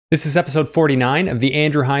This is episode 49 of the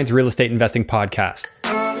Andrew Hines Real Estate Investing Podcast.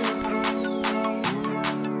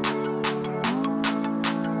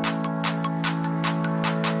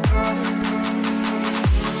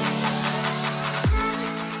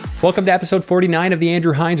 Welcome to episode 49 of the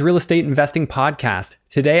Andrew Hines Real Estate Investing Podcast.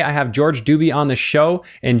 Today I have George Dube on the show,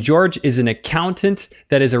 and George is an accountant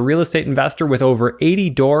that is a real estate investor with over 80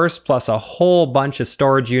 doors plus a whole bunch of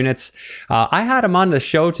storage units. I had him on the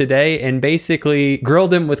show today and basically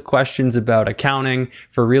grilled him with questions about accounting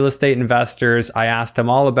for real estate investors. I asked him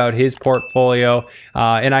all about his portfolio,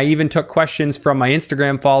 and I even took questions from my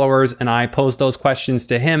Instagram followers and I posed those questions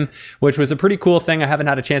to him, which was a pretty cool thing I haven't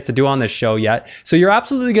had a chance to do on this show yet. So you're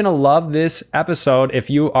absolutely going to love this episode if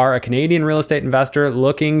you are a Canadian real estate investor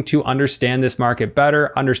looking to understand this market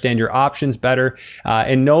better, understand your options better,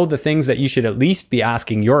 and know the things that you should at least be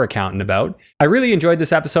asking your accountant about. I really enjoyed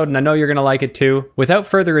this episode and I know you're going to like it too. Without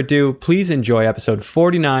further ado, please enjoy episode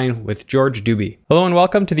 49 with George Dube. Hello and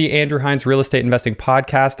welcome to the Andrew Hines Real Estate Investing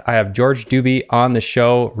Podcast. I have George Dube on the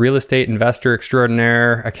show, real estate investor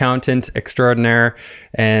extraordinaire, accountant extraordinaire,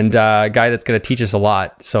 and a guy that's going to teach us a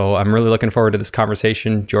lot. So I'm really looking forward to this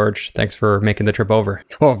conversation. George, thanks for making the trip over.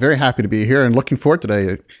 Well, very happy to be here and looking forward today.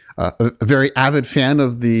 A very avid fan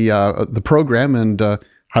of the program and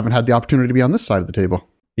haven't had the opportunity to be on this side of the table.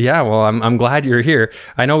 Yeah, well, I'm glad you're here.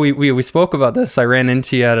 I know we spoke about this. I ran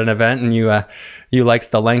into you at an event, and you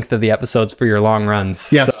liked the length of the episodes for your long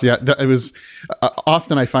runs. Yes, so. Yeah. It was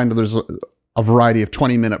often I find that there's a variety of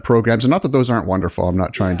 20-minute programs, and not that those aren't wonderful. I'm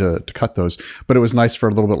not trying to cut those, but it was nice for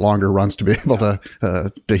a little bit longer runs to be able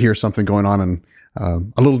to hear something going on and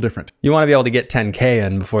a little different. You want to be able to get 10K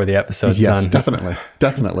in before the episode's done. Yes,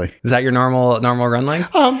 definitely. Is that your normal run length?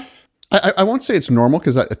 I won't say it's normal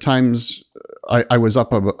because at times I was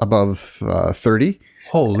up above 30.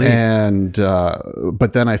 Holy. And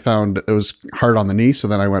but then I found it was hard on the knee, so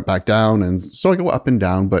then I went back down, and so I go up and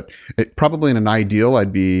down. But probably in an ideal,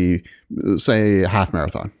 I'd be say a half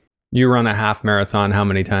marathon. You run a half marathon how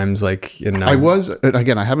many times? Like I was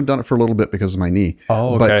again. I haven't done it for a little bit because of my knee.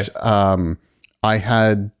 Oh, okay. But I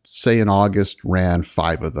had, say, in August, ran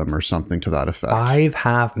 5 of them or something to that effect. 5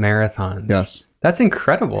 half marathons. Yes. That's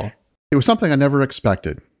incredible. It was something I never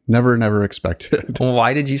expected. Never expected. Well,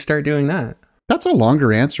 why did you start doing that? That's a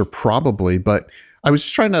longer answer, probably. But I was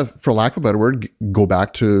just trying to, for lack of a better word, go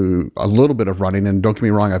back to a little bit of running. And don't get me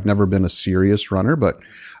wrong, I've never been a serious runner. But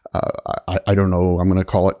I don't know, I'm going to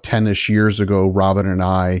call it 10-ish years ago, Robin and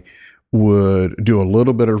I would do a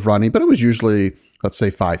little bit of running. But it was usually, let's say,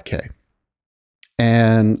 5K.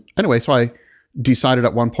 And anyway, so I decided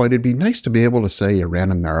at one point it'd be nice to be able to say I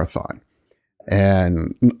ran a marathon.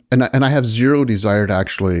 And I have zero desire to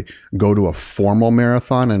actually go to a formal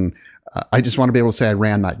marathon. And I just want to be able to say I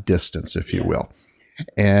ran that distance, if you will.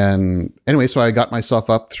 And anyway, so I got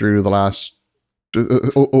myself up through the last,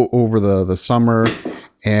 over the summer,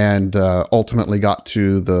 and ultimately got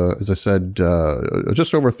to as I said,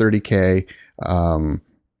 just over 30K,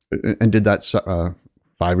 and did that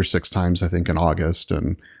 5 or 6 times, I think, in August.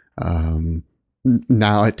 And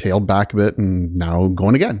now I tailed back a bit and now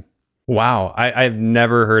going again. Wow. I've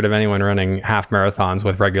never heard of anyone running half marathons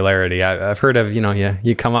with regularity. I've heard of,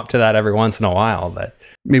 you come up to that every once in a while, but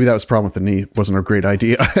maybe that was the problem with the knee. It wasn't a great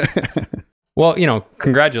idea. Well,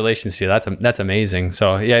 congratulations to you. That's amazing.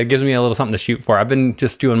 So yeah, it gives me a little something to shoot for. I've been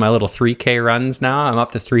just doing my little 3K runs now. I'm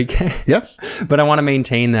up to 3K. Yes. But I want to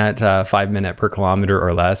maintain that 5 minute per kilometer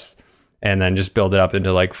or less, and then just build it up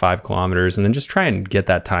into like 5 kilometers, and then just try and get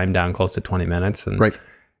that time down close to 20 minutes and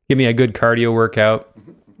give me a good cardio workout,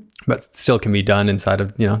 but still can be done inside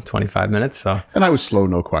of, 25 minutes. So, and I was slow,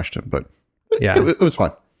 no question, but yeah, it was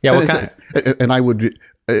fun. Yeah. And I would,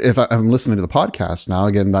 if I'm listening to the podcast now,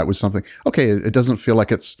 again, that was something, okay, it doesn't feel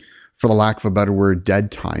like it's, for the lack of a better word,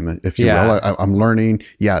 dead time, if you will. I'm learning.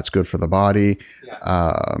 Yeah, it's good for the body.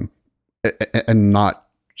 And not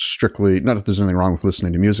strictly, not that there's anything wrong with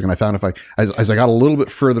listening to music. And I found as I got a little bit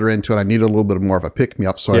further into it, I needed a little bit more of a pick me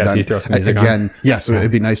up. So so you throw some music on. So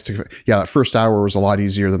it'd be nice to, that first hour was a lot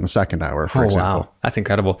easier than the second hour, for example. Wow. That's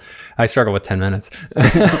incredible. I struggle with 10 minutes.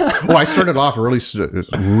 Well, I started off really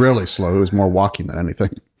slow. It was more walking than anything.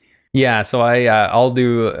 Yeah. So I'll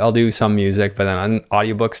do some music, but then on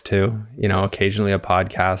audiobooks too, occasionally a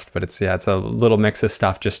podcast, but it's a little mix of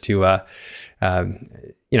stuff just to,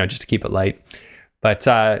 just to keep it light. But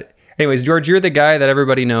anyways, George, you're the guy that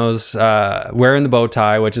everybody knows wearing the bow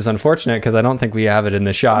tie, which is unfortunate because I don't think we have it in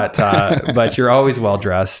the shot. But you're always well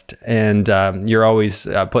dressed, and you're always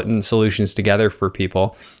putting solutions together for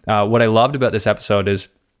people. What I loved about this episode is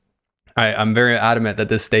I'm very adamant that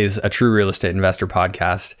this stays a true real estate investor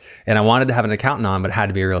podcast. And I wanted to have an accountant on, but it had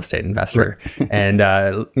to be a real estate investor. Right. And,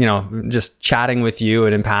 you know, just chatting with you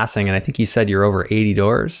and in passing, and I think you said you're over 80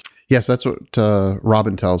 doors. Yes, that's what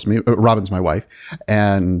Robin tells me. Robin's my wife.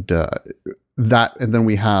 And and then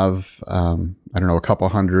we have, I don't know, a couple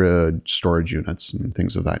hundred storage units and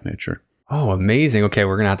things of that nature. Oh, amazing. Okay,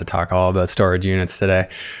 we're going to have to talk all about storage units today.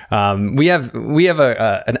 We have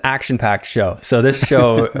an action-packed show. So this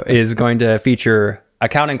show is going to feature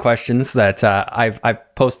accounting questions that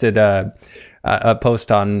I've posted a post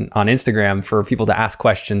on Instagram for people to ask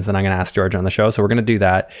questions, and I'm going to ask George on the show. So we're going to do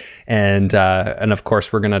that. And of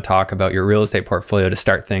course, we're going to talk about your real estate portfolio to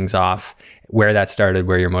start things off, where that started,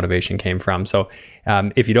 where your motivation came from. So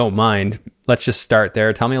if you don't mind, let's just start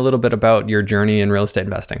there. Tell me a little bit about your journey in real estate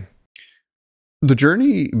investing. The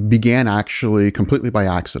journey began actually completely by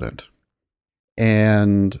accident.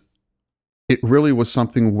 And it really was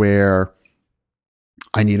something where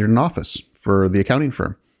I needed an office for the accounting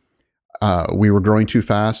firm. We were growing too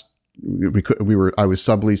fast. I was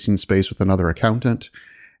subleasing space with another accountant,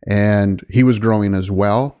 and he was growing as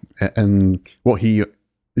well. And well,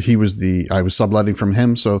 I was subletting from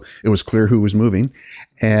him, so it was clear who was moving.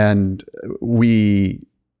 And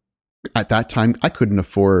at that time, I couldn't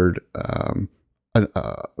afford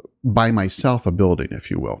by myself a building,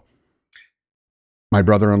 if you will. My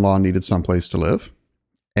brother-in-law needed someplace to live.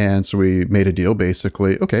 And so we made a deal,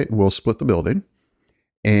 basically, okay, we'll split the building,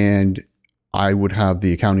 and I would have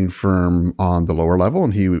the accounting firm on the lower level,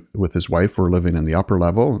 and he, with his wife, were living in the upper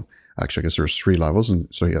level. Actually, I guess there's 3 levels. And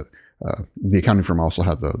so the accounting firm also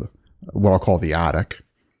had what I'll call the attic.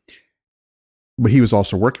 But he was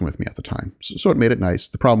also working with me at the time. So it made it nice.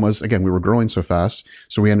 The problem was, again, we were growing so fast.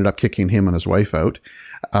 So we ended up kicking him and his wife out.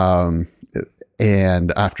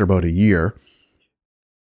 And after about a year,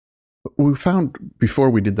 we found before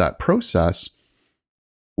we did that process,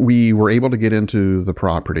 we were able to get into the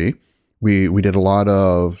property. We did a lot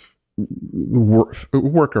of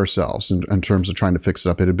work ourselves in terms of trying to fix it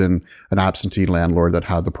up. It had been an absentee landlord that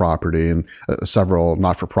had the property, and several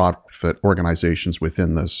not-for-profit organizations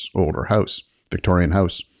within this older house. Victorian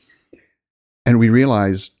house. And we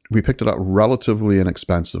realized we picked it up relatively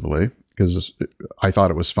inexpensively because I thought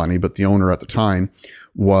it was funny, but the owner at the time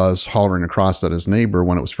was hollering across at his neighbor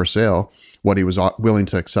when it was for sale what he was willing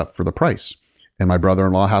to accept for the price. And my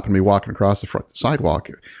brother-in-law happened to be walking across the front sidewalk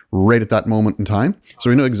right at that moment in time. So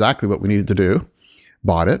we knew exactly what we needed to do,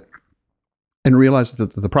 bought it, and realized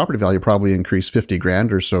that the property value probably increased 50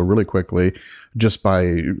 grand or so really quickly just by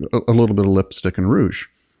a little bit of lipstick and rouge.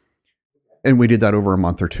 And we did that over a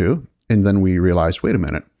month or two. And then we realized, wait a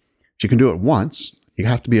minute, if you can do it once, you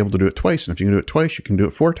have to be able to do it twice. And if you can do it twice, you can do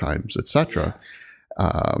it 4 times, etc.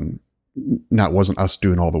 Now, it wasn't us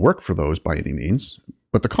doing all the work for those by any means,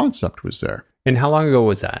 but the concept was there. And how long ago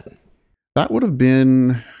was that? That would have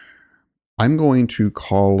been, I'm going to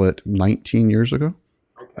call it 19 years ago.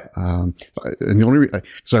 Okay. And the only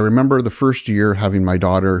because I remember the first year having my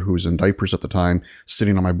daughter, who was in diapers at the time,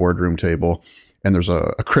 sitting on my boardroom table. And there's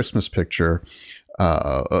a Christmas picture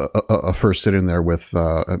of her sitting there with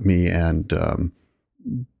me, and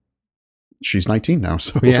she's 19 now.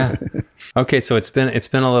 So yeah. Okay, so it's been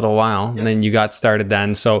a little while, yes. And then you got started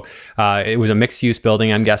then. So it was a mixed use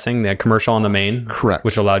building, I'm guessing. They had commercial on the main, correct,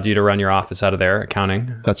 which allowed you to run your office out of there,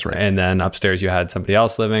 accounting. That's right. And then upstairs you had somebody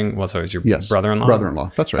else living. Well, so it was your brother-in-law.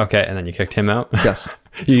 Brother-in-law. That's right. Okay, and then you kicked him out. Yes.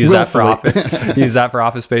 You use that for office. You use that for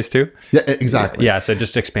office space too. Yeah, exactly. Yeah, so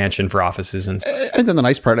just expansion for offices and stuff. And then the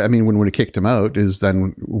nice part, I mean, when we kicked him out, is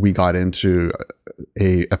then we got into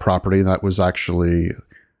a property that was actually,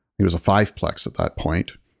 it was a 5-plex at that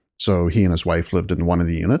point. So he and his wife lived in one of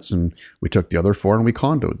the units, and we took the other 4 and we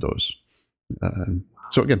condoed those.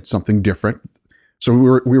 So again, something different.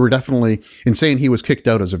 So we were definitely, in saying he was kicked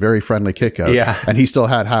out as a very friendly kick out, yeah, and he still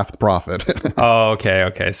had half the profit. Oh,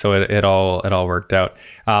 okay. So it all worked out.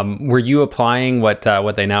 Were you applying what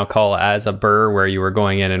they now call as a BRRRR, where you were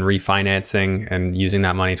going in and refinancing and using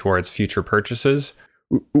that money towards future purchases?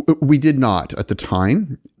 We did not at the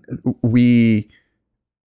time. We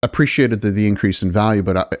appreciated the increase in value,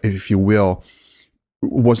 but if you will,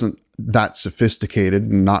 wasn't that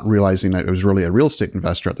sophisticated, not realizing that it was really a real estate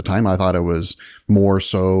investor at the time. I thought it was more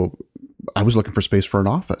so, I was looking for space for an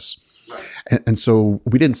office. Right. And so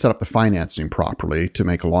we didn't set up the financing properly, to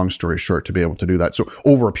make a long story short, to be able to do that. So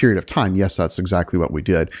over a period of time, yes, that's exactly what we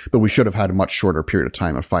did, but we should have had a much shorter period of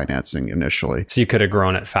time of financing initially. So you could have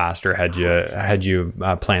grown it faster had you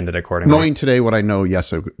planned it accordingly. Knowing today what I know,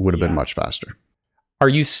 yes, it would have been much faster. Are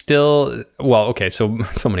you still, well, okay, so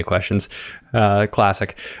many questions.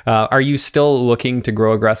 Classic. Are you still looking to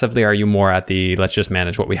grow aggressively? Or are you more at the let's just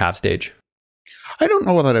manage what we have stage? I don't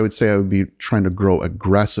know that I would say I would be trying to grow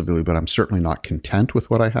aggressively, but I'm certainly not content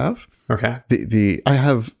with what I have. Okay.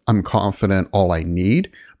 I'm confident all I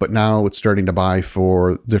need, but now it's starting to buy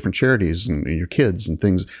for different charities and your kids and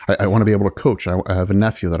things. I want to be able to coach. I have a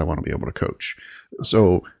nephew that I want to be able to coach.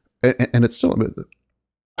 So, and it's still,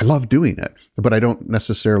 I love doing it, but I don't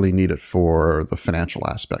necessarily need it for the financial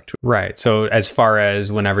aspect to it. Right. So as far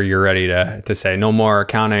as whenever you're ready to say no more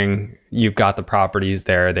accounting, you've got the properties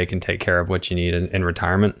there, they can take care of what you need in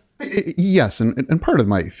retirement. Yes. And part of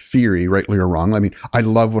my theory, rightly or wrong, I mean, I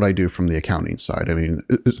love what I do from the accounting side. I mean,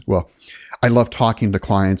 well, I love talking to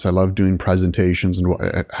clients. I love doing presentations, and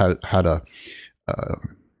I had a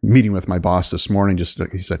meeting with my boss this morning.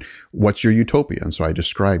 He said, "What's your utopia?" And so I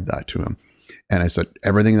described that to him. And I said,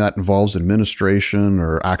 everything that involves administration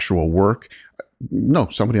or actual work, no,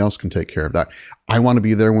 somebody else can take care of that. I want to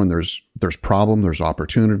be there when there's problem, there's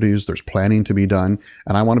opportunities, there's planning to be done.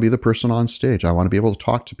 And I want to be the person on stage. I want to be able to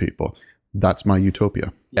talk to people. That's my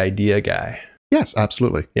utopia. The idea guy. Yes,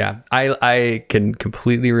 absolutely. Yeah, I can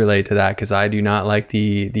completely relate to that because I do not like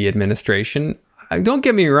the administration. Don't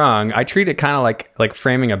get me wrong. I treat it kind of like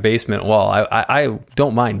framing a basement wall. I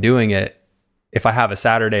don't mind doing it if I have a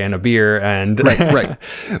Saturday and a beer and right.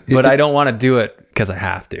 But I don't want to do it because I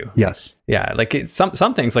have to. Yes. Yeah. Like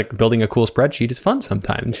some things, like building a cool spreadsheet, is fun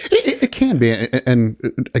sometimes. It can be. And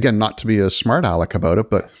again, not to be a smart aleck about it,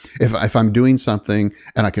 but if I'm doing something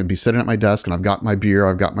and I can be sitting at my desk and I've got my beer,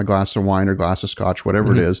 I've got my glass of wine or glass of scotch,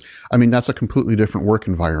 whatever it is, I mean, that's a completely different work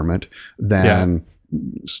environment than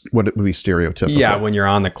what it would be stereotypical. Yeah, when you're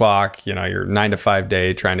on the clock, you're 9 to 5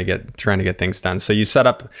 day trying to get things done. So you set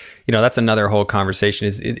up, that's another whole conversation.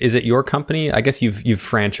 Is it your company? I guess you've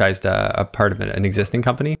franchised a part of an existing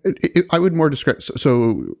company. I would more describe.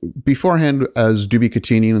 So beforehand, as Dube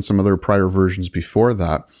Catini and some other prior versions before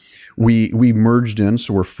that, we merged in.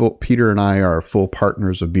 So we're full. Peter and I are full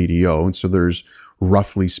partners of BDO, and so there's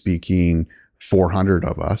roughly speaking 400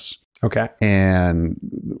 of us. Okay, and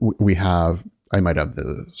we have. I might have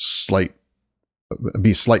the slight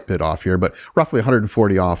bit off here, but roughly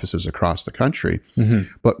 140 offices across the country. Mm-hmm.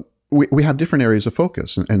 But we have different areas of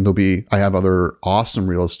focus, and I have other awesome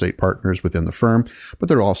real estate partners within the firm, but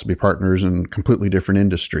there'll also be partners in completely different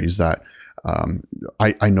industries that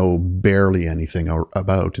I know barely anything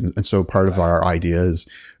about. And so part of our idea is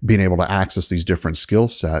being able to access these different skill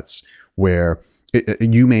sets where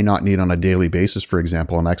you may not need on a daily basis, for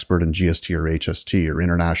example, an expert in GST or HST or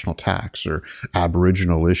international tax or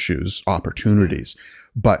Aboriginal issues, opportunities.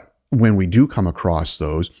 But when we do come across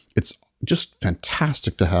those, it's just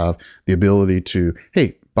fantastic to have the ability to,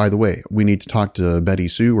 hey, by the way, we need to talk to Betty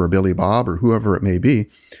Sue or Billy Bob or whoever it may be,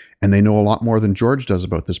 and they know a lot more than George does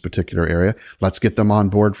about this particular area. Let's get them on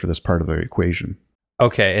board for this part of the equation.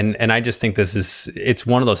 Okay, and I just think it's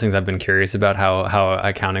one of those things I've been curious about how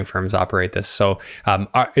accounting firms operate this. So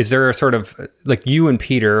is there a sort of, like, you and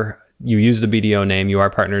Peter, you use the BDO name, you are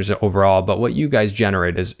partners overall, but what you guys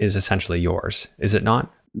generate is essentially yours, is it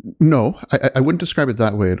not? No, I wouldn't describe it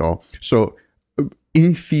that way at all. So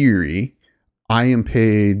in theory, I am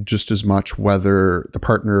paid just as much whether the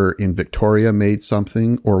partner in Victoria made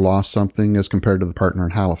something or lost something as compared to the partner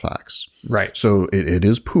in Halifax. Right. So it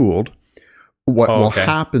is pooled. What will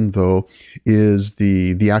happen, though, is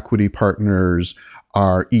the equity partners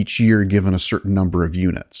are each year given a certain number of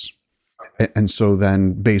units. And so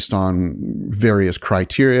then based on various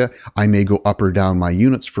criteria, I may go up or down my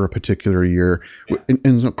units for a particular year.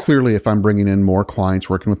 And so clearly, if I'm bringing in more clients,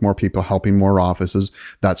 working with more people, helping more offices,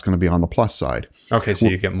 that's going to be on the plus side. Okay, so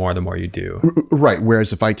you get more the more you do. Right.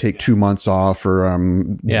 Whereas if I take 2 months off or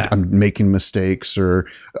I'm making mistakes or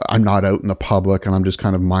I'm not out in the public and I'm just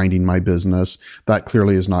kind of minding my business, that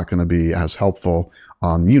clearly is not going to be as helpful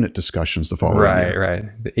on unit discussions the following year.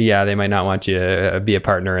 Right. Yeah, they might not want you to be a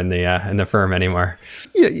partner in the firm anymore.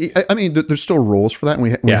 Yeah, I mean, there's still roles for that,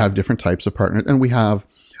 and we have different types of partners, and we have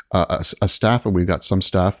a staff, and we've got some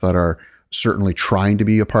staff that are certainly trying to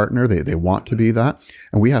be a partner. They want to be that,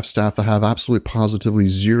 and we have staff that have absolutely positively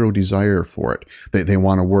zero desire for it. They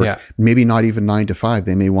want to work, maybe not even 9 to 5.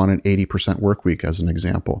 They may want an 80% work week, as an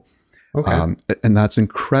example. Okay. And that's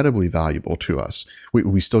incredibly valuable to us.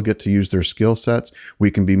 We still get to use their skill sets.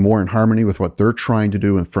 We can be more in harmony with what they're trying to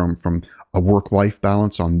do, and from a work-life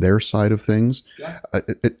balance on their side of things. Yeah.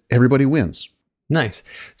 Everybody wins. Nice.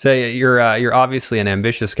 So you're obviously an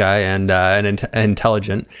ambitious guy and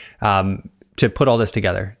intelligent. to put all this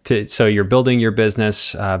together. So you're building your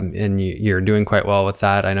business, and you're doing quite well with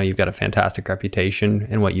that. I know you've got a fantastic reputation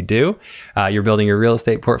in what you do. You're building your real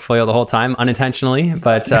estate portfolio the whole time, unintentionally,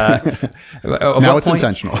 but now it's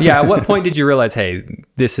intentional. Yeah. At what point did you realize, hey,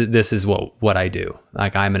 this is what I do?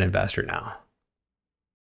 Like, I'm an investor now.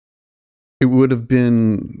 It would have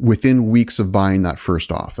been within weeks of buying that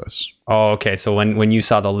first office. Oh, okay. So when you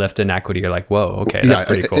saw the lift in equity, you're like, whoa, okay, that's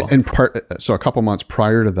pretty cool. And so a couple months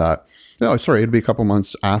prior to that, no, sorry, it'd be a couple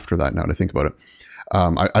months after that now to think about it.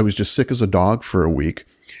 I was just sick as a dog for a week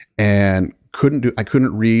and I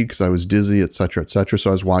couldn't read because I was dizzy, et cetera, et cetera. So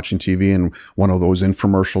I was watching TV and one of those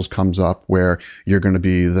infomercials comes up where you're going to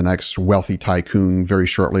be the next wealthy tycoon very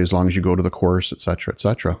shortly as long as you go to the course, et cetera, et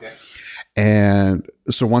cetera. Okay. And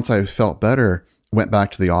so once I felt better, went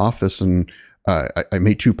back to the office and I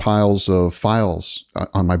made 2 piles of files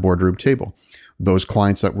on my boardroom table. Those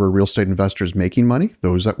clients that were real estate investors making money,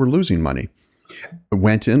 those that were losing money. I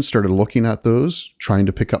went in, started looking at those, trying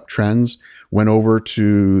to pick up trends, went over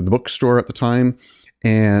to the bookstore at the time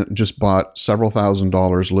and just bought several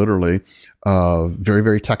 $1,000s literally of very,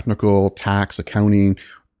 very technical tax, accounting,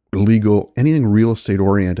 legal, anything real estate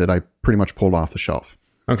oriented, I pretty much pulled off the shelf.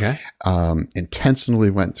 Okay. Intentionally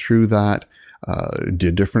went through that,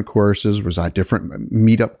 did different courses, was at different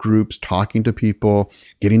meetup groups, talking to people,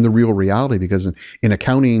 getting the real reality, because in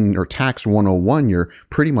accounting or tax 101, you're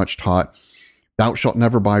pretty much taught, thou shalt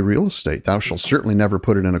never buy real estate. Thou shalt certainly never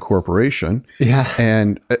put it in a corporation. Yeah.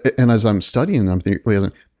 And as I'm studying them,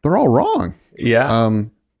 they're all wrong. Yeah.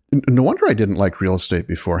 No wonder I didn't like real estate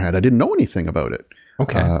beforehand. I didn't know anything about it.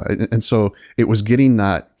 Okay. And so it was getting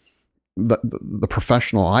the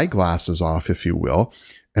professional eyeglasses off, if you will,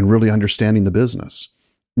 and really understanding the business.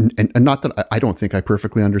 And not that I don't think I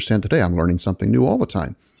perfectly understand today. I'm learning something new all the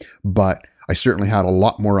time. But I certainly had a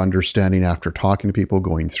lot more understanding after talking to people,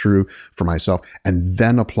 going through for myself, and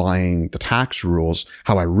then applying the tax rules,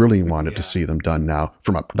 how I really wanted to see them done now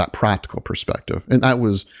from that practical perspective. And that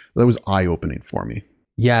was eye-opening for me.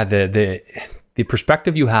 Yeah, the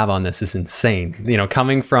perspective you have on this is insane. You know,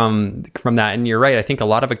 coming from that, and you're right. I think a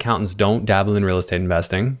lot of accountants don't dabble in real estate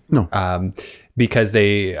investing. No. Because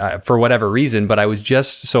they, for whatever reason, but I was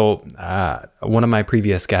just, one of my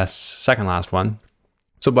previous guests, second last one,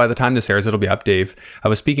 so by the time this airs, it'll be up, Dave. I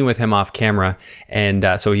was speaking with him off camera, and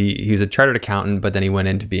so he's a chartered accountant, but then he went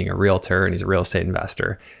into being a realtor, and he's a real estate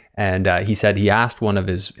investor. And he said he asked one of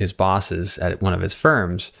his bosses at one of his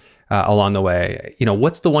firms along the way, you know,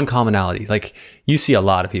 what's the one commonality? Like, you see a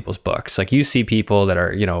lot of people's books, like you see people that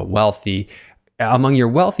are, you know, wealthy. Among your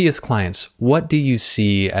wealthiest clients, what do you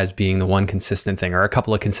see as being the one consistent thing, or a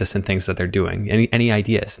couple of consistent things that they're doing? Any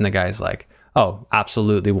ideas? And the guy's like, oh,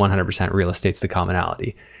 absolutely 100% real estate's the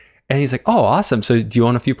commonality. And he's like, oh, awesome. So do you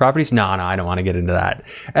own a few properties? No, I don't want to get into that.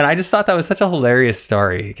 And I just thought that was such a hilarious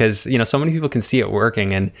story because, you know, so many people can see it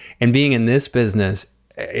working, and being in this business,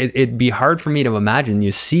 it'd be hard for me to imagine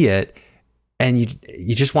you see it and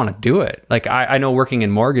you just want to do it. Like I know working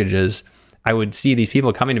in mortgages, I would see these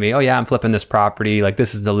people coming to me, oh yeah, I'm flipping this property. Like,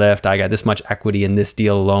 this is the lift. I got this much equity in this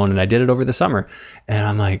deal alone, and I did it over the summer. And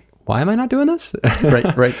I'm like, why am I not doing this?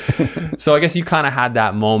 Right. So I guess you kind of had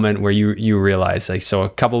that moment where you realized, like, so a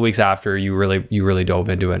couple of weeks after you really dove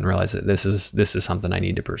into it and realized that this is something I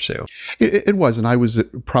need to pursue. It was, and I was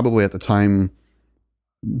probably at the time,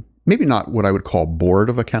 maybe not what I would call bored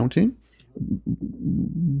of accounting,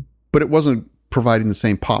 but it wasn't providing the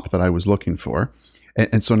same pop that I was looking for.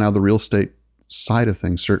 And so now the real estate side of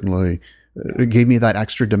things certainly gave me that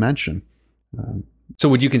extra dimension. So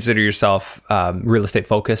would you consider yourself real estate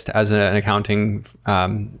focused as an accounting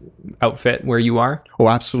outfit where you are? Oh,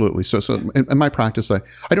 absolutely. So in my practice, I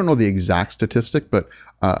don't know the exact statistic, but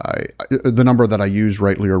the number that I use,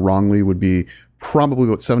 rightly or wrongly, would be probably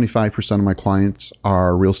about 75% of my clients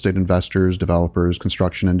are real estate investors, developers,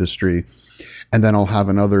 construction industry. And then I'll have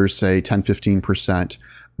another, say, 10, 15%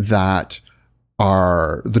 that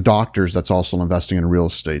are the doctors that's also investing in real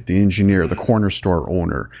estate, the engineer, the corner store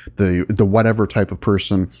owner, the whatever type of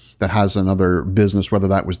person that has another business, whether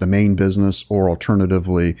that was the main business or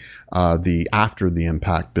alternatively the after the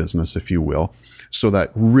impact business, if you will. So that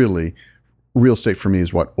really real estate for me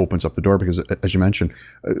is what opens up the door, because as you mentioned,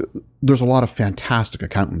 there's a lot of fantastic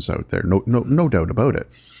accountants out there, no doubt about it.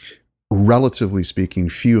 Relatively speaking,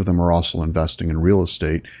 few of them are also investing in real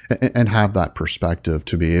estate and have that perspective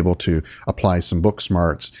to be able to apply some book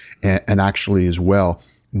smarts and actually as well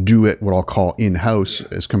do it what I'll call in-house,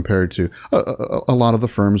 as compared to a lot of the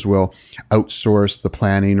firms will outsource the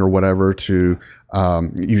planning or whatever to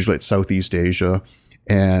usually it's Southeast Asia,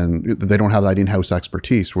 and they don't have that in-house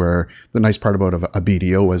expertise, where the nice part about a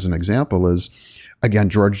BDO as an example is again,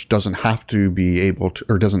 George doesn't have to be able to,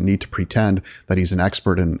 or doesn't need to pretend that he's an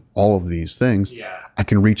expert in all of these things. Yeah. I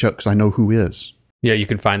can reach out because I know who is. Yeah, you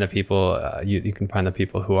can find the people. You can find the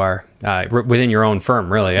people who are within your own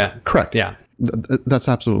firm, really. Yeah. Correct. Yeah. That's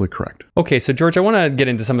absolutely correct. Okay, so George, I want to get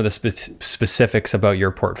into some of the specifics about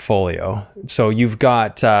your portfolio. So you've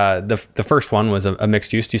got the first one was a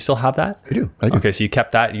mixed use. Do you still have that? I do. Okay, so you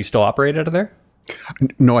kept that. You still operate out of there?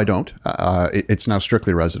 No, I don't. It's now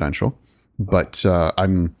strictly residential, but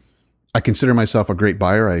I consider myself a great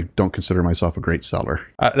buyer. I don't consider myself a great seller.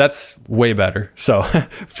 That's way better. So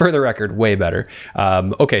for the record, way better.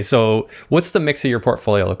 Okay, so what's the mix of your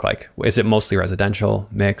portfolio look like? Is it mostly residential,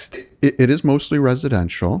 mixed? It is mostly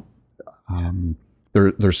residential.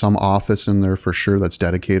 There's some office in there for sure. That's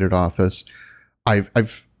dedicated office.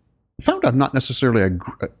 I've found I'm not necessarily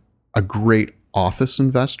a great office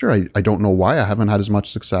investor. I don't know why. I haven't had as much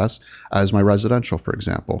success as my residential, for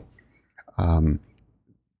example.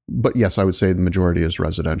 But yes, I would say the majority is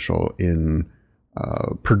residential in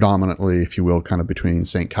predominantly, if you will, kind of between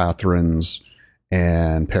St. Catharines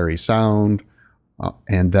and Parry Sound,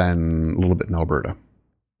 and then a little bit in Alberta.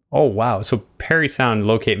 Oh, wow. So Parry Sound,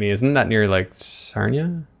 locate me. Isn't that near like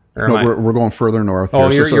Sarnia? No, we're going further north. Oh,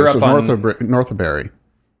 here. you're up north on... north of Barrie.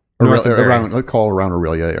 North of Barrie. Around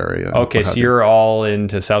Aurelia area. Okay, so you're all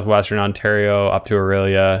into southwestern Ontario up to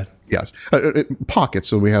Aurelia. Yes. Pockets.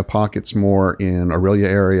 So we have pockets more in Aurelia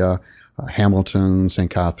area, Hamilton, St.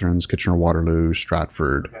 Catharines, Kitchener-Waterloo,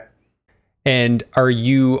 Stratford. Okay. And are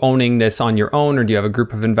you owning this on your own, or do you have a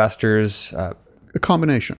group of investors? A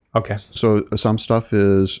combination. Okay. So some stuff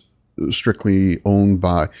is strictly owned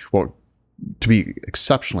by, well, to be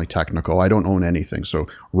exceptionally technical, I don't own anything. So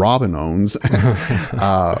Robin owns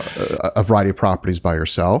a variety of properties by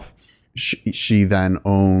herself. She then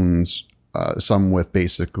owns some with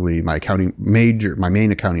basically my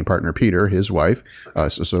main accounting partner, Peter, his wife.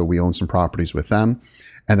 So we own some properties with them.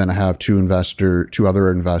 And then I have two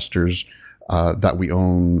other investors that we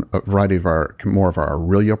own a variety of more of our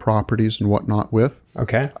Aurelia properties and whatnot with.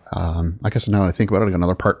 Okay. I guess now I think about it, I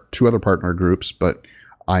got two other partner groups, but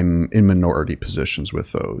I'm in minority positions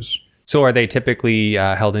with those. So are they typically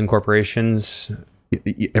held in corporations?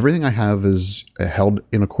 Everything I have is held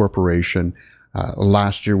in a corporation.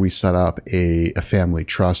 Last year, we set up a family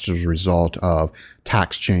trust as a result of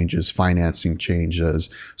tax changes, financing changes.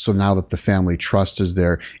 So now that the family trust is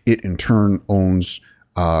there, it in turn owns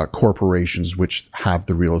corporations which have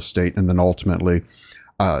the real estate. And then ultimately,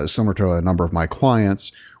 similar to a number of my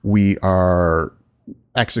clients, we are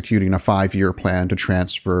executing a 5-year plan to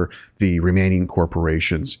transfer the remaining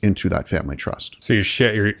corporations into that family trust. So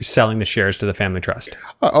you're selling the shares to the family trust?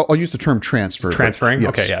 I'll use the term transfer. Transferring? Yes.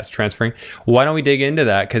 Okay, yes, transferring. Why don't we dig into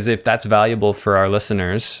that? Because if that's valuable for our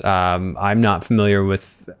listeners, I'm not familiar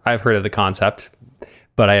with, I've heard of the concept,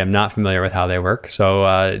 but I am not familiar with how they work.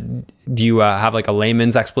 So do you have like a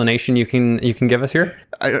layman's explanation you can give us here?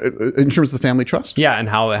 In terms of the family trust? Yeah, and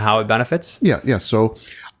how it benefits? Yeah. So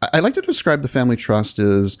I like to describe the family trust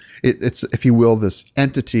as it's, if you will, this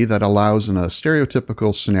entity that allows, in a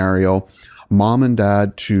stereotypical scenario, mom and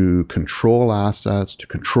dad to control assets, to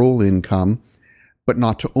control income, but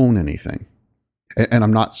not to own anything. And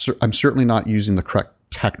I'm certainly not using the correct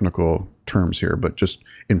technical terms here, but just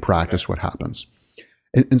in practice, what happens.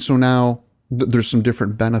 And so now there's some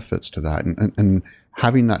different benefits to that. And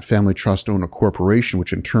having that family trust own a corporation,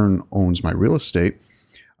 which in turn owns my real estate.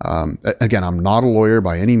 Again, I'm not a lawyer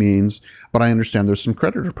by any means, but I understand there's some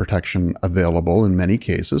creditor protection available in many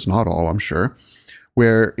cases, not all, I'm sure,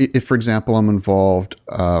 where if, for example, I'm involved,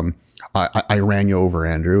 I ran you over,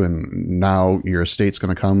 Andrew, and now your estate's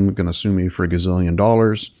going to sue me for $1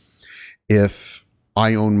 gazillion. If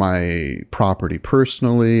I own my property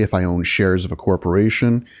personally, if I own shares of a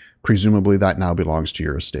corporation, presumably that now belongs to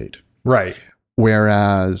your estate. Right.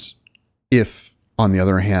 Whereas if, on the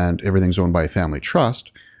other hand, everything's owned by a family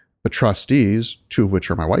trust, the trustees, two of which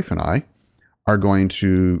are my wife and I, are going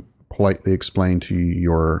to politely explain to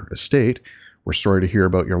your estate, we're sorry to hear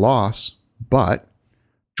about your loss, but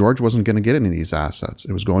George wasn't going to get any of these assets.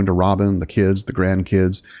 It was going to Robin, the kids, the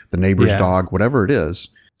grandkids, the neighbor's dog, whatever it is.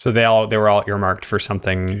 So they were all earmarked for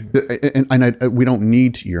something. And we don't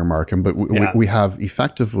need to earmark them, but we have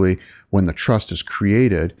effectively, when the trust is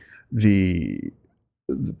created, the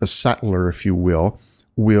settler, if you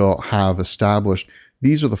will have established,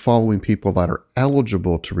 these are the following people that are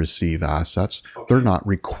eligible to receive assets. They're not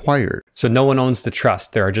required. So no one owns the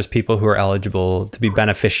trust. There are just people who are eligible to be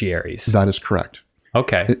beneficiaries. That is correct.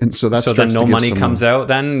 Okay. And so that's so then no money comes out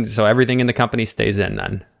then? So everything in the company stays in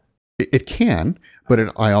then? It can,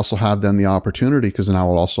 But I also have then the opportunity, because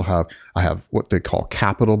now I have what they call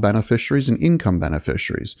capital beneficiaries and income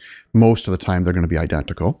beneficiaries. Most of the time, they're going to be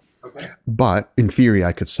identical. Okay. But in theory,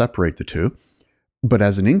 I could separate the two. But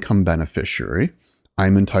as an income beneficiary,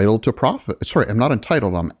 I'm entitled to profit. Sorry, I'm not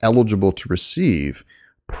entitled. I'm eligible to receive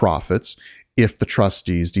profits if the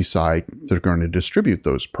trustees decide they're going to distribute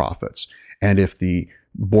those profits. And if the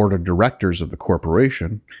board of directors of the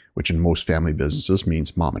corporation, which in most family businesses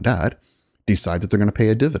means mom and dad, decide that they're going to pay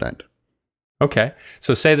a dividend. Okay.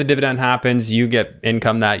 So say the dividend happens, you get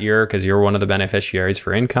income that year because you're one of the beneficiaries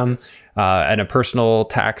for income. At a personal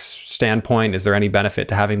tax standpoint, is there any benefit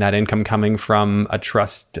to having that income coming from a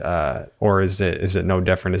trust, or is it no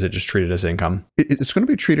different? Is it just treated as income? It's going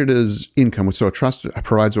to be treated as income. So a trust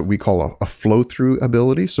provides what we call a flow-through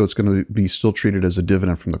ability. So it's going to be still treated as a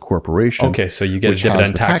dividend from the corporation. Okay, so you get a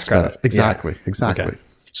dividend tax credit. Exactly, yeah. Exactly. Okay.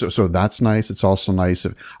 So that's nice. It's also nice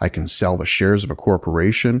if I can sell the shares of a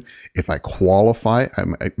corporation. If I qualify,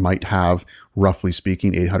 I might have, roughly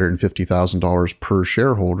speaking, $850,000 per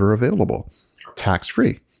shareholder available,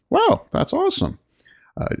 tax-free. Wow, that's awesome.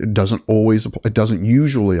 It doesn't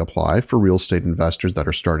usually apply for real estate investors that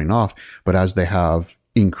are starting off, but as they have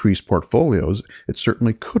increased portfolios, it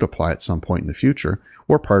certainly could apply at some point in the future,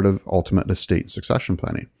 or part of ultimate estate succession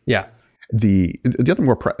planning. Yeah. The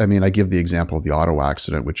other I give the example of the auto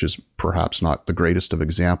accident, which is perhaps not the greatest of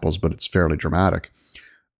examples, but it's fairly dramatic.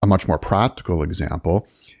 A much more practical example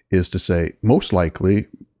is to say, most likely,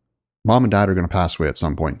 mom and dad are going to pass away at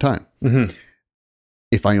some point in time. Mm-hmm.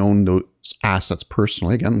 If I own those assets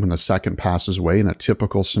personally, again, when the second passes away in a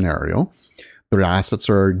typical scenario, their assets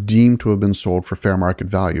are deemed to have been sold for fair market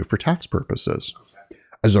value for tax purposes.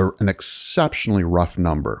 As an exceptionally rough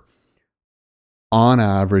number, on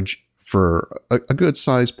average, for a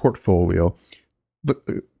good-sized portfolio,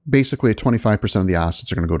 basically 25% of the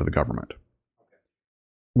assets are going to go to the government.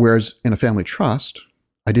 Whereas in a family trust,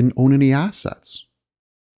 I didn't own any assets.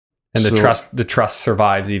 And the trust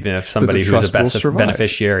survives even if somebody who's a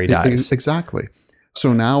beneficiary dies. Exactly.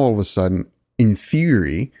 So now all of a sudden, in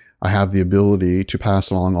theory, I have the ability to pass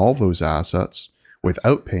along all those assets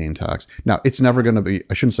without paying tax. Now, it's never going to be,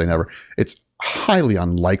 I shouldn't say never, it's highly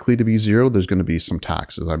unlikely to be zero. There's going to be some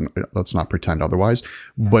taxes. Let's not pretend otherwise,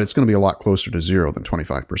 but it's going to be a lot closer to zero than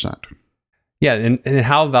 25%. Yeah. And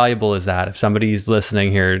how valuable is that if somebody's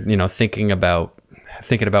listening here, thinking about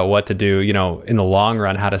what to do, in the long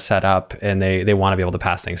run, how to set up, and they want to be able to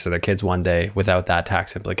pass things to their kids one day without that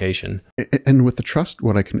tax implication. And with the trust,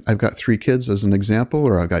 I've got 3 kids as an example,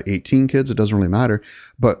 or I've got 18 kids. It doesn't really matter.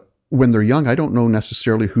 But when they're young, I don't know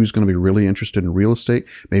necessarily who's going to be really interested in real estate.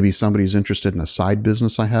 Maybe somebody's interested in a side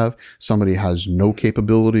business I have. Somebody has no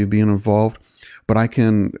capability of being involved, but I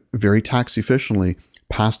can very tax efficiently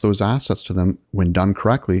pass those assets to them when done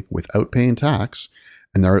correctly without paying tax.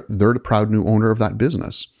 And they're the proud new owner of that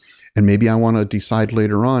business. And maybe I want to decide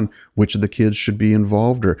later on which of the kids should be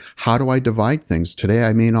involved, or how do I divide things? Today,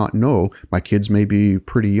 I may not know. My kids may be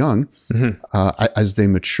pretty young. Mm-hmm. As they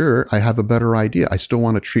mature, I have a better idea. I still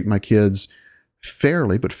want to treat my kids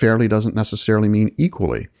fairly, but fairly doesn't necessarily mean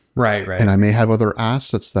equally. Right. And I may have other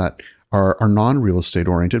assets that are non-real estate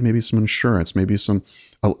oriented, maybe some insurance, maybe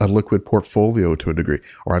a liquid portfolio to a degree,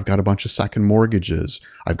 or I've got a bunch of second mortgages.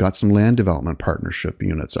 I've got some land development partnership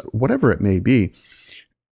units, whatever it may be.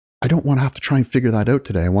 I don't want to have to try and figure that out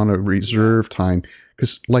today. I want to reserve time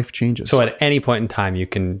because life changes. So at any point in time, you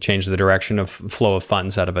can change the direction of flow of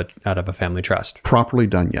funds out of a family trust. Properly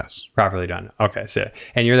done, yes. Properly done. Okay, so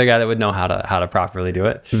and you're the guy that would know how to properly do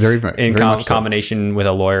it. Very in combination with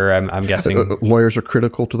a lawyer. I'm guessing lawyers are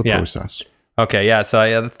critical to the process. Okay, yeah.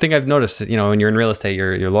 So the thing I've noticed, when you're in real estate,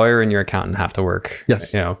 your lawyer and your accountant have to work,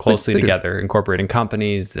 closely together, incorporating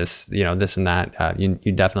companies, this and that. You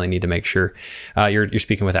definitely need to make sure you're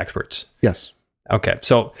speaking with experts. Yes. Okay.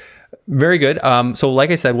 So very good. So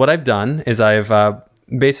like I said, what I've done is I've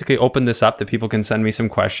basically opened this up that people can send me some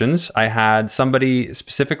questions. I had somebody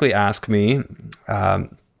specifically ask me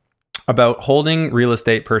about holding real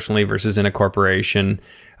estate personally versus in a corporation,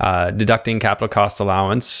 deducting capital cost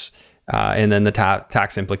allowance. And then the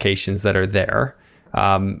tax implications that are there.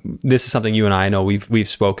 This is something you and I know we've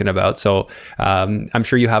spoken about. So I'm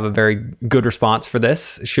sure you have a very good response for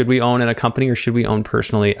this. Should we own in a company or should we own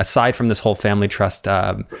personally, aside from this whole family trust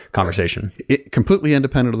conversation? Completely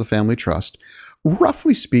independent of the family trust.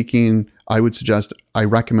 Roughly speaking, I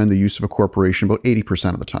recommend the use of a corporation about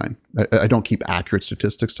 80% of the time. I don't keep accurate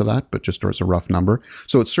statistics to that, but just as a rough number.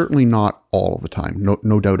 So it's certainly not all of the time,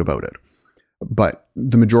 no doubt about it. But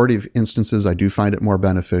the majority of instances, I do find it more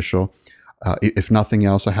beneficial. If nothing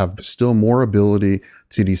else, I have still more ability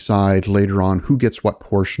to decide later on who gets what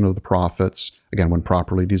portion of the profits, again, when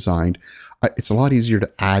properly designed. It's a lot easier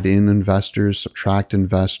to add in investors, subtract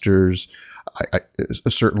investors.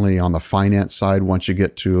 Certainly on the finance side, once you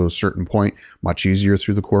get to a certain point, much easier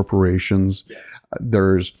through the corporations. Yes.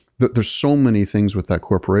 There's so many things with that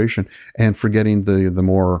corporation, and forgetting the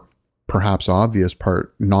more perhaps obvious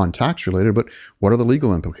part, non-tax related, but what are the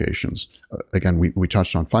legal implications? Again, we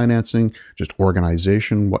touched on financing, just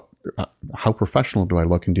organization. How professional do I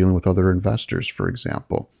look in dealing with other investors, for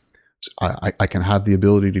example? I can have the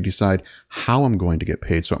ability to decide how I'm going to get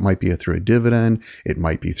paid. So it might be through a dividend, it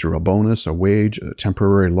might be through a bonus, a wage, a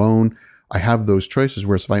temporary loan. I have those choices,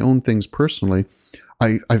 whereas if I own things personally,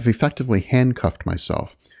 I've effectively handcuffed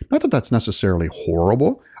myself. Not that that's necessarily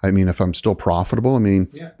horrible. I mean, if I'm still profitable, I mean,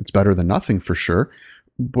 it's better than nothing for sure.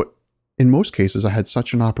 But in most cases, I had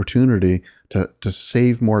such an opportunity to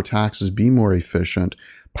save more taxes, be more efficient,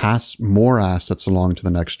 pass more assets along to the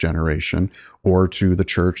next generation or to the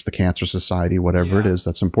church, the Cancer Society, whatever it is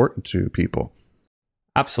that's important to people.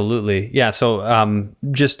 Absolutely. Yeah. So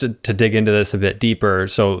just to dig into this a bit deeper,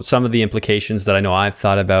 so some of the implications that I know I've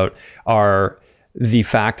thought about are the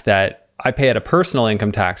fact that I pay at a personal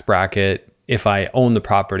income tax bracket if I own the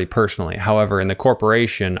property personally. However, in the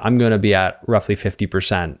corporation, I'm going to be at roughly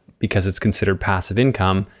 50% because it's considered passive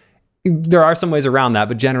income. There are some ways around that,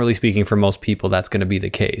 but generally speaking, for most people, that's going to be the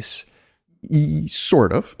case.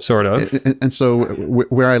 Sort of. And so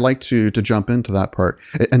where I like to jump into that part,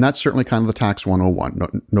 and that's certainly kind of the tax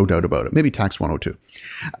 101, no doubt about it, maybe tax 102.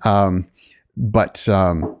 But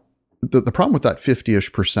the problem with that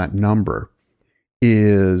 50-ish% number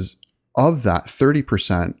is of that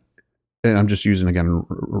 30%, and I'm just using, again,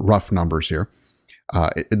 rough numbers here.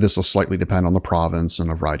 This will slightly depend on the province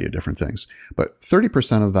and a variety of different things. But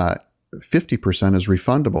 30% of that 50% is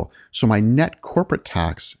refundable. So my net corporate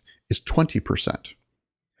tax is 20%.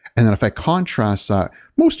 And then if I contrast that,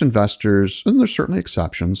 most investors, and there's certainly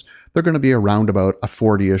exceptions, they're going to be around about a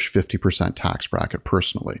 40-ish, 50% tax bracket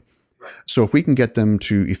personally. Right. So if we can get them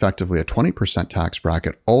to effectively a 20% tax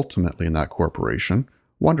bracket ultimately in that corporation,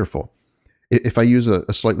 wonderful. If I use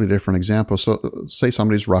a slightly different example, so say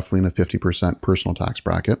somebody's roughly in a 50% personal tax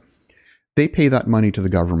bracket, they pay that money to the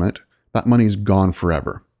government, that money is gone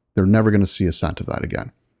forever. They're never going to see a cent of that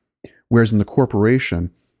again. Whereas in the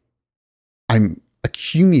corporation, I'm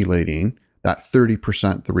accumulating that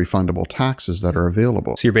 30%, the refundable taxes that are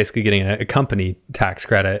available. So you're basically getting a company tax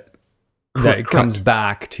credit that comes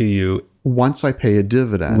back to you once I pay a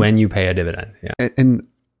dividend. When you pay a dividend, yeah. And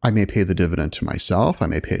I may pay the dividend to myself. I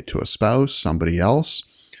may pay it to a spouse, somebody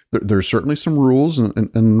else. There's certainly some rules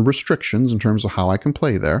and restrictions in terms of how I can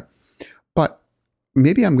play there. But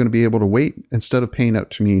maybe I'm going to be able to wait instead of paying out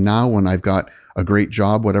to me now when I've got a great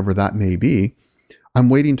job, whatever that may be. I'm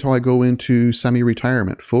waiting until I go into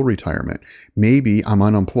semi-retirement, full retirement. Maybe I'm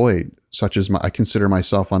unemployed, such as I consider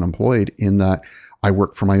myself unemployed in that I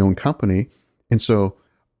work for my own company. And so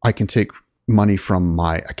I can take money from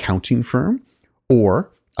my accounting firm,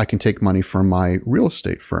 or I can take money from my real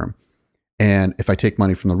estate firm. And if I take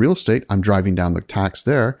money from the real estate, I'm driving down the tax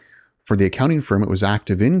there. For the accounting firm, it was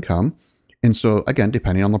active income. And so again,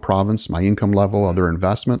 depending on the province, my income level, other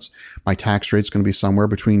investments, my tax rate's going to be somewhere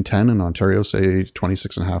between 10 and Ontario, say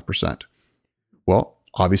 26.5%. Well,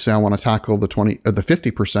 obviously I want to tackle the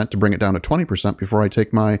 50% to bring it down to 20% before I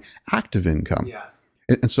take my active income. Yeah.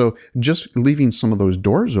 And so just leaving some of those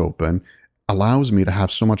doors open allows me to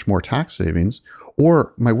have so much more tax savings.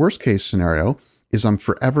 Or my worst case scenario is I'm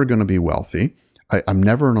forever going to be wealthy. I'm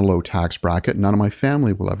never in a low tax bracket. None of my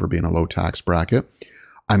family will ever be in a low tax bracket.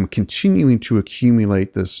 I'm continuing to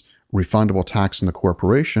accumulate this refundable tax in the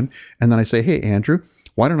corporation. And then I say, hey, Andrew,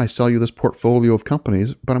 why don't I sell you this portfolio of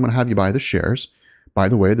companies, but I'm going to have you buy the shares. By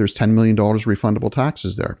the way, there's $10 million refundable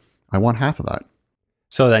taxes there. I want half of that.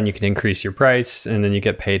 So then you can increase your price, and then you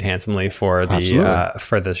get paid handsomely for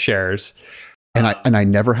the shares. And I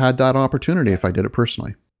never had that opportunity if I did it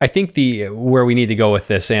personally. I think where we need to go with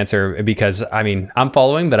this answer, because I mean, I'm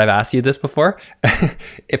following, but I've asked you this before.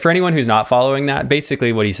 For anyone who's not following that,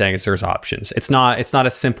 basically what he's saying is there's options. It's not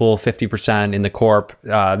a simple 50% in the corp.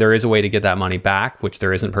 There is a way to get that money back, which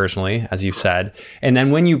there isn't personally, as you've said. And then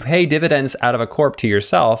when you pay dividends out of a corp to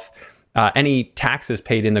yourself, any taxes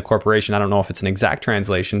paid in the corporation, I don't know if it's an exact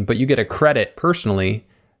translation, but you get a credit personally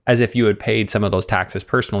as if you had paid some of those taxes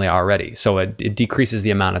personally already. So it decreases the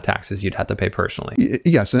amount of taxes you'd have to pay personally.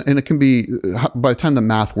 Yes, and it can be, by the time the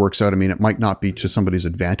math works out, I mean, it might not be to somebody's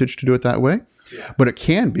advantage to do it that way, but it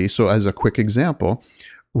can be. So as a quick example,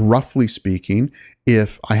 roughly speaking,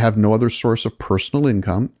 if I have no other source of personal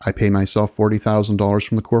income, I pay myself $40,000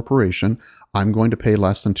 from the corporation, I'm going to pay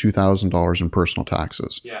less than $2,000 in personal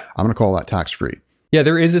taxes. Yeah. I'm going to call that tax-free. Yeah,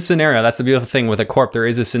 there is a scenario. That's the beautiful thing with a corp. There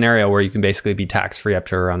is a scenario where you can basically be tax-free up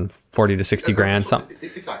to around 40 to 60 grand. Something.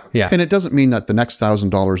 Exactly. Yeah. And it doesn't mean that the next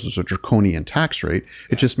 $1,000 is a draconian tax rate.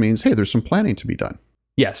 It just means, hey, there's some planning to be done.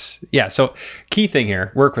 Yes. Yeah. So key thing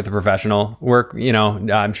here, work with a professional. Work,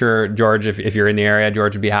 I'm sure, George, if you're in the area,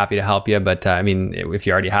 George would be happy to help you. But I mean, if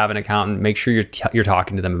you already have an accountant, make sure you're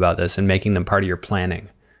talking to them about this and making them part of your planning.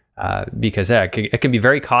 Because it can be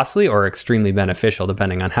very costly or extremely beneficial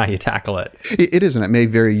depending on how you tackle it. It is, and it may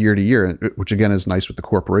vary year to year, which again is nice with the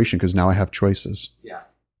corporation because now I have choices. Yeah.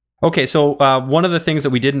 Okay, so one of the things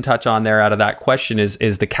that we didn't touch on there out of that question is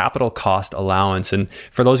the capital cost allowance. And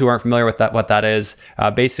for those who aren't familiar with that, what that is,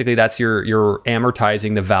 basically that's you're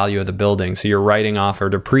amortizing the value of the building. So you're writing off or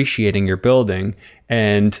depreciating your building.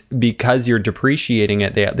 And because you're depreciating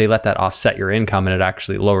it, they let that offset your income, and it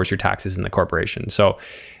actually lowers your taxes in the corporation. So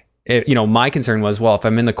my concern was, well, if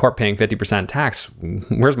I'm in the corp paying 50% tax,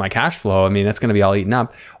 where's my cash flow? I mean, that's going to be all eaten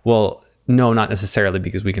up. Well, no, not necessarily,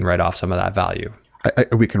 because we can write off some of that value.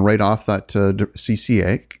 We can write off that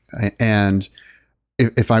CCA. And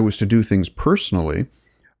if I was to do things personally,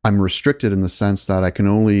 I'm restricted in the sense that I can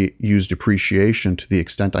only use depreciation to the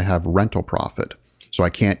extent I have rental profit. So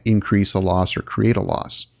I can't increase a loss or create a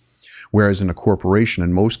loss. Whereas in a corporation,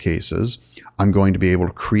 in most cases, I'm going to be able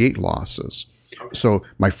to create losses. So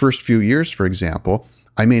my first few years, for example,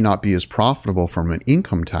 I may not be as profitable from an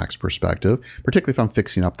income tax perspective, particularly if I'm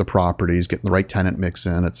fixing up the properties, getting the right tenant mix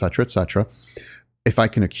in, et cetera, et cetera. If I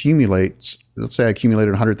can accumulate, let's say I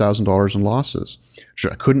accumulated $100,000 in losses,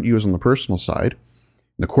 which I couldn't use on the personal side.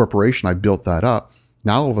 In the corporation, I built that up.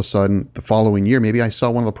 Now, all of a sudden, the following year, maybe I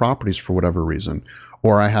sell one of the properties for whatever reason,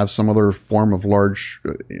 or I have some other form of large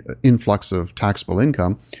influx of taxable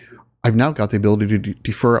income. I've now got the ability to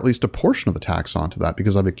defer at least a portion of the tax onto that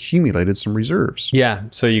because I've accumulated some reserves. Yeah,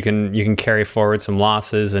 so you can carry forward some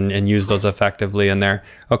losses and use those effectively in there.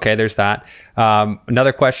 Okay, there's that.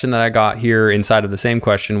 Another question that I got here inside of the same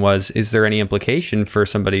question was, is there any implication for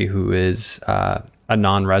somebody who is a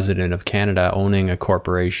non-resident of Canada owning a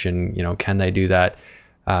corporation? Can they do that?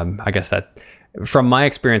 I guess that, from my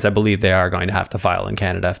experience, I believe they are going to have to file in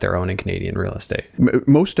Canada if they're owning Canadian real estate.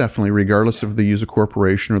 Most definitely, regardless if they use a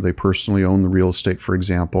corporation or they personally own the real estate, for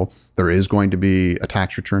example, there is going to be a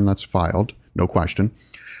tax return that's filed, no question.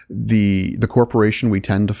 The corporation, we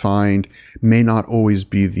tend to find, may not always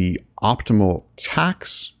be the optimal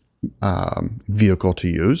tax vehicle to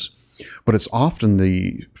use, but it's often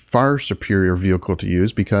the far superior vehicle to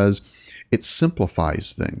use because it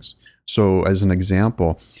simplifies things. So as an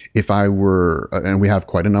example, if I were, and we have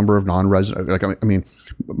quite a number of non-resident,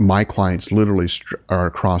 my clients literally are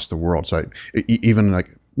across the world. So even like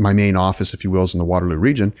my main office, if you will, is in the Waterloo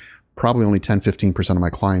region, probably only 10-15% of my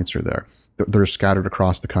clients are there. They're scattered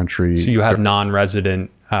across the country. So you have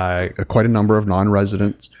non-resident... quite a number of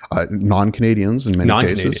non-residents, non-Canadians in many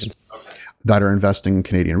cases, that are investing in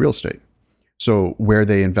Canadian real estate. So where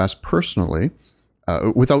they invest personally,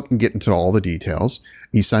 without getting into all the details,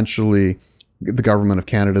 essentially the government of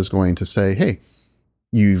Canada is going to say, hey,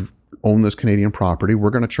 you've owned this Canadian property. We're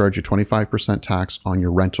going to charge you 25% tax on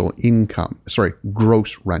your rental income. Sorry,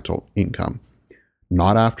 gross rental income,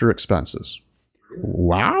 not after expenses.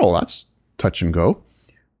 Wow, that's touch and go.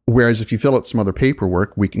 Whereas if you fill out some other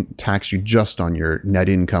paperwork, we can tax you just on your net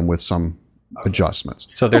income with some adjustments.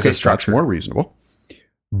 So there's a structure. That's more reasonable.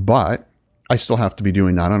 But I still have to be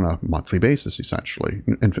doing that on a monthly basis, essentially.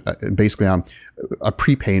 And basically, I'm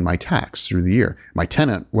prepaying my tax through the year. My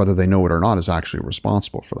tenant, whether they know it or not, is actually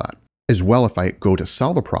responsible for that. As well, if I go to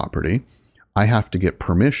sell the property, I have to get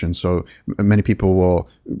permission. So many people will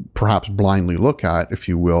perhaps blindly look at, if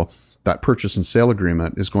you will, that purchase and sale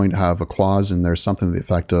agreement is going to have a clause in there, something to the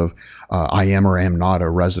effect of, I am or am not a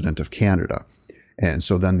resident of Canada. And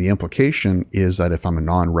so then the implication is that if I'm a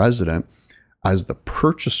non-resident, as the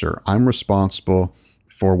purchaser, I'm responsible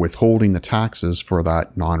for withholding the taxes for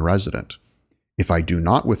that non-resident. If I do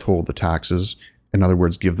not withhold the taxes, in other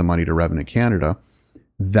words, give the money to Revenue Canada,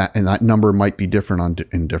 that number might be different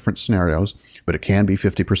in different scenarios, but it can be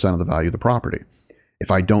 50% of the value of the property.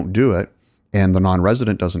 If I don't do it and the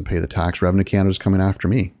non-resident doesn't pay the tax, Revenue Canada is coming after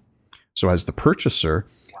me. So as the purchaser,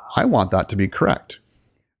 I want that to be correct.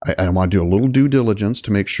 I want to do a little due diligence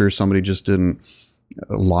to make sure somebody just didn't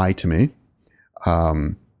lie to me.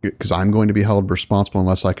 Because I'm going to be held responsible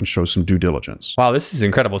unless I can show some due diligence. Wow, this is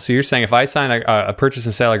incredible. So you're saying if I sign a purchase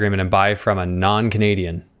and sale agreement and buy from a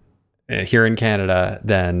non-Canadian, here in Canada,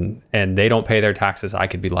 then, and they don't pay their taxes, I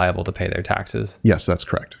could be liable to pay their taxes. Yes, that's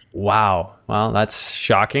correct. Wow. Well, that's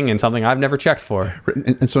shocking and something I've never checked for.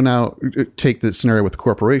 And so now take the scenario with the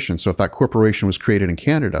corporation. So if that corporation was created in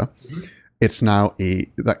Canada, it's now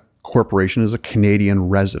that corporation is a Canadian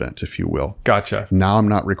resident, if you will. Gotcha. Now I'm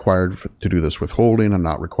not required to do this withholding. I'm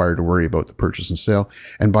not required to worry about the purchase and sale.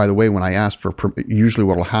 And by the way, when I ask for, usually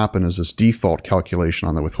what will happen is this default calculation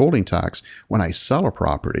on the withholding tax when I sell a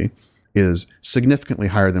property is significantly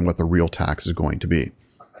higher than what the real tax is going to be.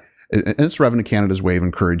 And it's Revenue Canada's way of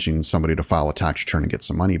encouraging somebody to file a tax return and get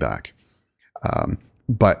some money back.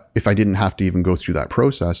 But if I didn't have to even go through that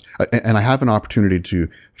process, and I have an opportunity to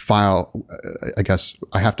file, I guess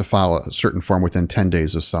I have to file a certain form within 10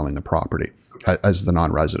 days of selling the property as the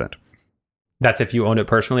non-resident. That's if you own it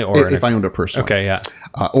personally, or if I owned it personally. Okay, yeah.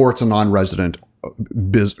 Or it's a non-resident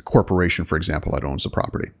corporation, for example, that owns the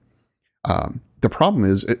property. The problem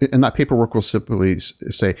is, and that paperwork will simply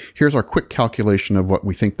say, here's our quick calculation of what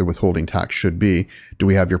we think the withholding tax should be. Do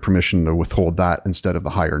we have your permission to withhold that instead of the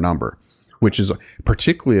higher number? Which is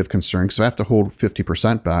particularly of concern because if I have to hold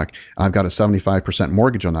 50% back and I've got a 75%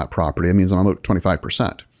 mortgage on that property, it means I'm about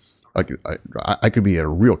 25%. I could be at a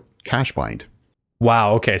real cash bind.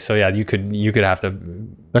 Wow. Okay. So yeah, you could have to.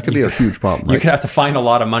 That could be a huge problem. Right? You could have to find a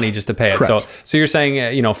lot of money just to pay it. Correct. So you're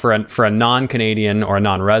saying, you know, for a non-Canadian or a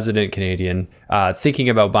non-resident Canadian thinking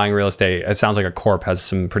about buying real estate, it sounds like a corp has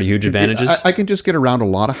some pretty huge advantages. I can just get around a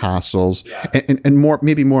lot of hassles, and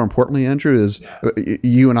maybe more importantly, Andrew, is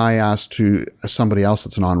you and I asked somebody else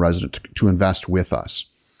that's a non-resident to invest with us.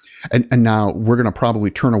 And now we're going to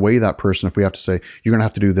probably turn away that person if we have to say, you're going to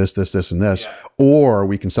have to do this, this, this, and this, or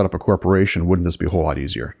we can set up a corporation. Wouldn't this be a whole lot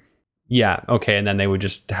easier? Yeah. Okay. And then they would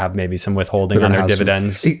just have maybe some withholding on their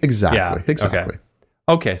dividends. Exactly. Yeah. Exactly.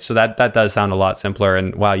 Okay. So that does sound a lot simpler.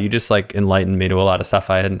 And wow, you just like enlightened me to a lot of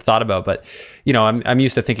stuff I hadn't thought about. But you know, I'm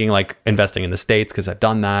used to thinking like investing in the States because I've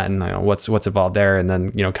done that, and you know, what's involved there, and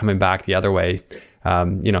then you know, coming back the other way.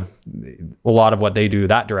 You know, a lot of what they do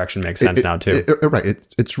that direction makes sense now too. Right.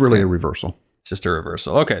 It's really a reversal. It's just a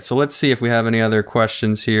reversal. Okay. So let's see if we have any other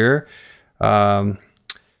questions here.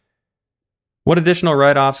 What additional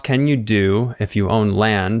write-offs can you do if you own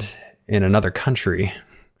land in another country?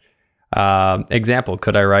 Example,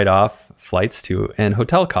 could I write off flights to and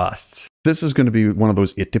hotel costs? This is going to be one of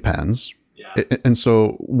those, it depends. Yeah. And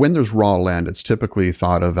so when there's raw land, it's typically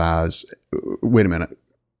thought of as, wait a minute,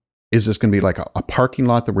 is this going to be like a parking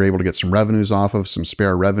lot that we're able to get some revenues off of, some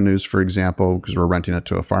spare revenues, for example, because we're renting it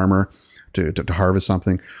to a farmer to harvest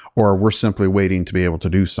something, or we're simply waiting to be able to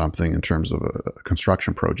do something in terms of a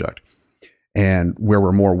construction project. And where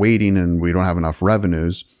we're more waiting and we don't have enough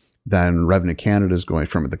revenues, then Revenue Canada is going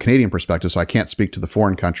from the Canadian perspective. So I can't speak to the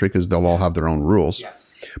foreign country because they'll all have their own rules. Yeah.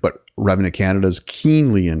 But Revenue Canada is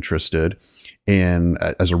keenly interested in,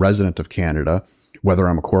 as a resident of Canada, whether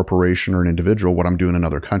I'm a corporation or an individual, what I'm doing in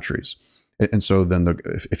other countries. And so then,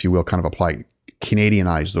 if you will, kind of apply,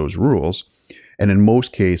 Canadianize those rules. And in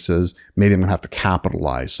most cases, maybe I'm going to have to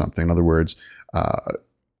capitalize something. In other words,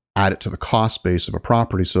 add it to the cost base of a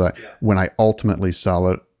property so that when I ultimately sell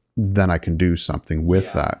it, then I can do something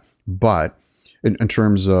with that. But in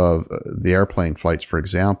terms of the airplane flights, for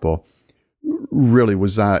example, really,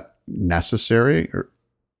 was that necessary?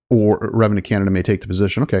 Or Revenue Canada may take the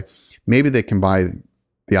position, okay, maybe they can buy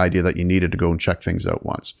the idea that you needed to go and check things out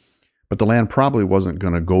once. But the land probably wasn't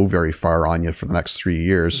going to go very far on you for the next 3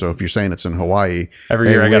 years. So if you're saying it's in Hawaii, every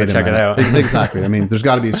year I got to check it out. Exactly. I mean, there's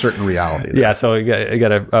got to be a certain reality there. Yeah. So you got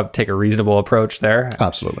to take a reasonable approach there.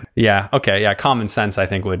 Absolutely. Yeah. Okay. Yeah. Common sense, I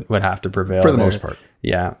think, would have to prevail for the most part.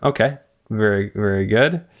 Yeah. Okay. Very, very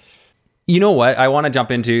good. You know what I want to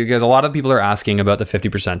jump into, because a lot of people are asking about the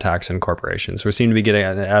 50% tax in corporations. We seem to be getting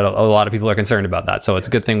a lot of people are concerned about that. So it's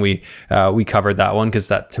a good thing we covered that one, because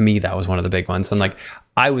that, to me, that was one of the big ones. And like,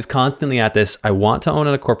 I was constantly at this, I want to own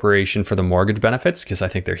a corporation for the mortgage benefits because I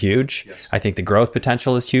think they're huge. Yes. I think the growth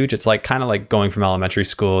potential is huge. It's like kind of like going from elementary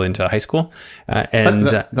school into high school.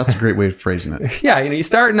 That's a great way of phrasing it. Yeah, you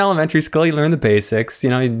start in elementary school, you learn the basics, you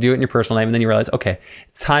do it in your personal name, and then you realize, okay,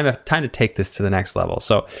 it's time to take this to the next level.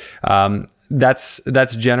 So that's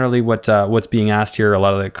generally what's being asked here. A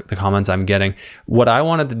lot of the comments I'm getting. What I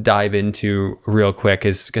wanted to dive into real quick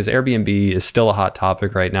is, because Airbnb is still a hot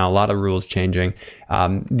topic right now. A lot of rules changing.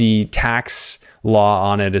 The tax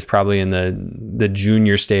law on it is probably in the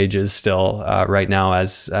junior stages still right now,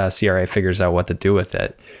 as CRA figures out what to do with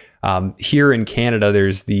it. Here in Canada,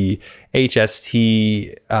 there's the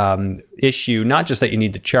HST issue, not just that you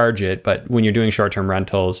need to charge it, but when you're doing short-term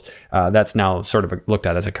rentals, that's now sort of looked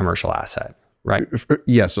at as a commercial asset. Right.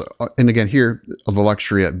 Yes. And again, here, the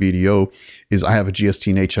luxury at BDO is I have a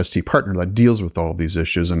GST and HST partner that deals with all of these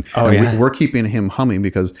issues. And, we're keeping him humming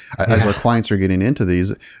because as our clients are getting into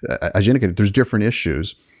these, as you indicated, there's different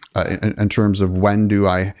issues in terms of when do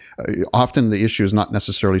I, often the issue is not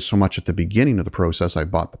necessarily so much at the beginning of the process, I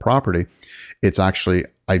bought the property. It's actually,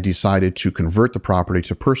 I decided to convert the property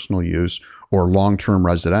to personal use or long-term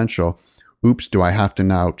residential. Oops, do I have to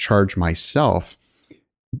now charge myself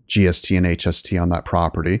GST and HST on that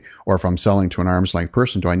property? Or if I'm selling to an arm's length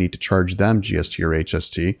person, do I need to charge them GST or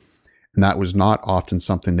HST? And that was not often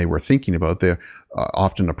something they were thinking about. They're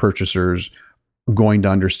often the purchasers going to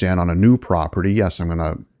understand on a new property, yes, I'm going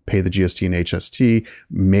to pay the GST and HST,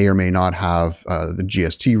 may or may not have the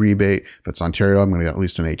GST rebate. If it's Ontario, I'm going to get at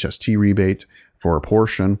least an HST rebate for a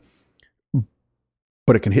portion.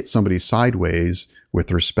 But it can hit somebody sideways with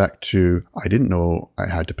respect to, I didn't know I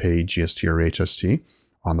had to pay GST or HST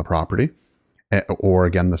on the property, or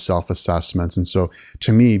again, the self-assessments. And so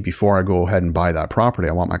to me, before I go ahead and buy that property,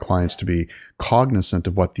 I want my clients to be cognizant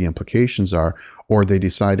of what the implications are, or they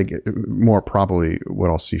decide to get, more probably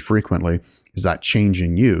what I'll see frequently is that change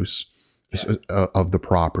in use of the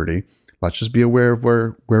property. Let's just be aware of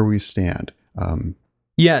where we stand.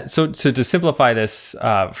 Yeah. So to simplify this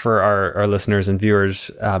for our listeners and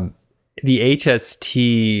viewers, the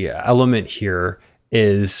HST element here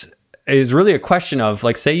is really a question of,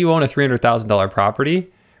 like, say you own a $300,000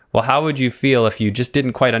 property. Well, how would you feel if you just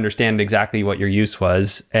didn't quite understand exactly what your use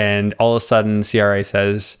was, and all of a sudden CRA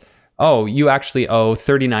says, oh, you actually owe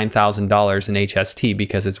 $39,000 in HST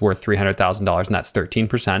because it's worth $300,000 and that's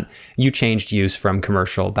 13%. You changed use from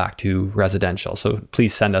commercial back to residential. So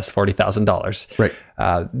please send us $40,000.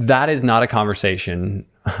 Right. That is not a conversation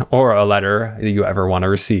or a letter that you ever want to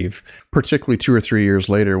receive. Particularly 2 or 3 years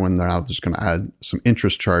later when they're now just going to add some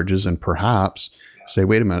interest charges and perhaps say,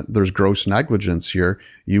 wait a minute, there's gross negligence here.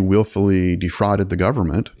 You willfully defrauded the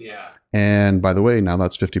government. Yeah. And by the way, now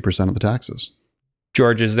that's 50% of the taxes.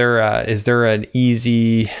 George, is there an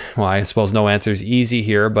easy, well, I suppose no answer is easy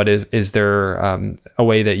here, but is there a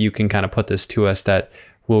way that you can kind of put this to us that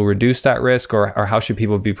will reduce that risk, or how should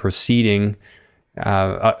people be proceeding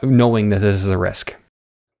knowing that this is a risk?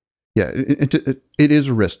 Yeah, it is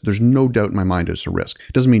a risk. There's no doubt in my mind it's a risk.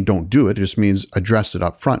 It doesn't mean don't do it. It just means address it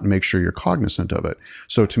up front and make sure you're cognizant of it.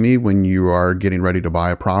 So to me, when you are getting ready to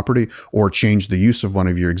buy a property or change the use of one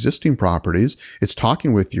of your existing properties, it's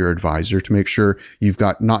talking with your advisor to make sure you've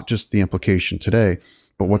got not just the implication today,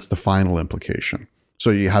 but what's the final implication. So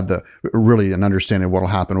you have really an understanding of what will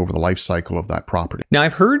happen over the life cycle of that property. Now,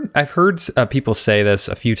 I've heard people say this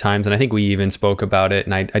a few times, and I think we even spoke about it,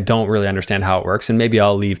 and I don't really understand how it works. And maybe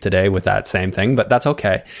I'll leave today with that same thing, but that's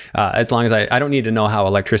okay. As long as I don't need to know how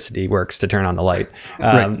electricity works to turn on the light.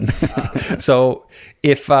 So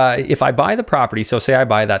if I buy the property, so say I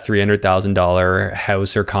buy that $300,000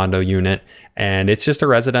 house or condo unit, and it's just a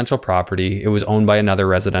residential property. It was owned by another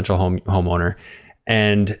residential homeowner.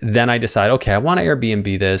 And then I decide, okay, I want to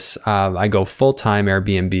Airbnb this. I go full-time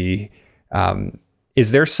Airbnb.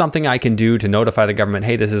 Is there something I can do to notify the government,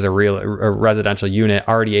 hey, this is a residential unit.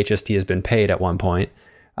 Already HST has been paid at one point.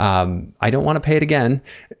 I don't want to pay it again.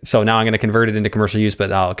 So now I'm going to convert it into commercial use,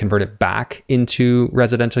 but I'll convert it back into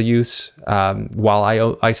residential use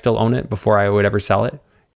while I still own it before I would ever sell it.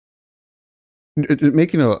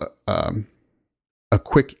 Making a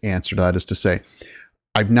quick answer to that is to say,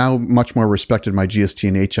 I've now much more respected my GST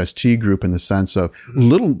and HST group in the sense of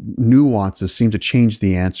little nuances seem to change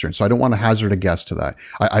the answer. And so I don't want to hazard a guess to that.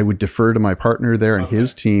 I would defer to my partner there and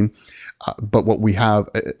his team. But what we have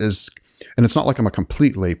is, and it's not like I'm a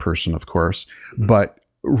complete lay person, of course, but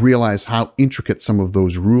realize how intricate some of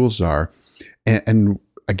those rules are. And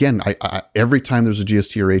again, I every time there's a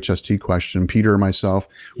GST or HST question, Peter or myself,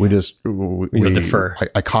 we defer.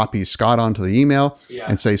 I copy Scott onto the email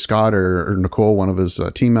and say, Scott or Nicole, one of his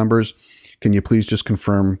team members, can you please just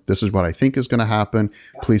confirm this is what I think is going to happen?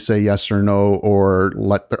 Please say yes or no, or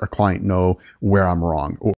let our client know where I'm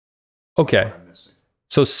wrong. Okay.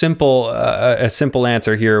 So a simple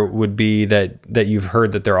answer here would be that you've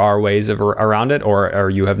heard that there are ways around it, or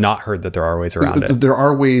you have not heard that there are ways around it. There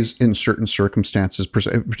are ways in certain circumstances.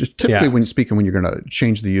 Typically, when you're going to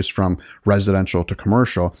change the use from residential to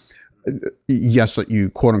commercial, yes, you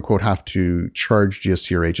quote unquote have to charge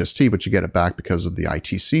GST or HST, but you get it back because of the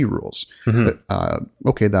ITC rules.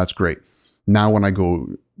 Okay, that's great. Now, when I go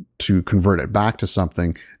to convert it back to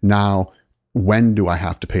something, now when do I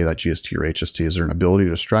have to pay that GST or HST? Is there an ability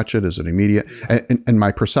to stretch it? Is it immediate? And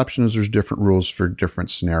my perception is there's different rules for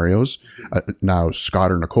different scenarios. Now,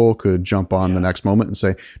 Scott or Nicole could jump on the next moment and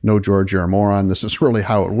say, no, George, you're a moron. This is really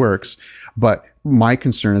how it works. But my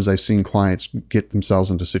concern is I've seen clients get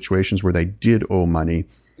themselves into situations where they did owe money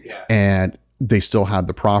and they still had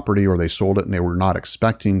the property, or they sold it and they were not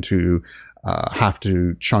expecting to have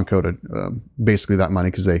to chunk out basically that money,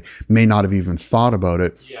 because they may not have even thought about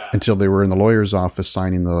it until they were in the lawyer's office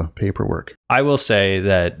signing the paperwork. I will say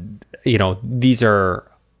that, these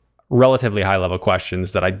are relatively high level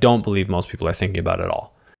questions that I don't believe most people are thinking about at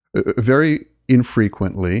all. Very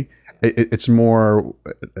infrequently. It's more,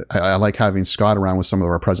 I like having Scott around with some of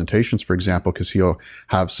our presentations, for example, because he'll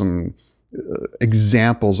have some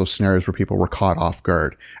examples of scenarios where people were caught off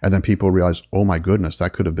guard, and then people realize, oh my goodness,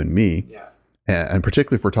 that could have been me. And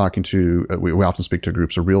particularly if we're talking to, we often speak to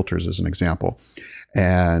groups of realtors as an example,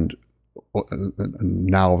 and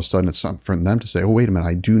now all of a sudden it's something for them to say, oh, wait a minute,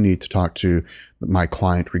 I do need to talk to my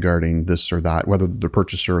client regarding this or that, whether the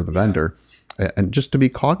purchaser or the vendor, and just to be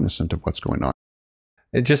cognizant of what's going on.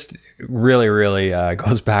 It just really, really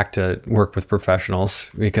goes back to work with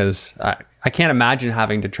professionals, because I can't imagine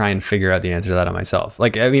having to try and figure out the answer to that on myself.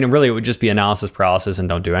 Like, I mean, really, it would just be analysis paralysis and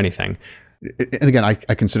don't do anything. And again, I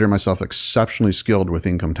consider myself exceptionally skilled with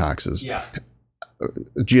income taxes.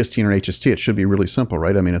 GST or HST, it should be really simple,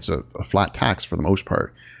 right? I mean, it's a flat tax for the most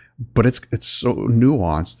part. But it's so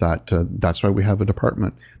nuanced that that's why we have a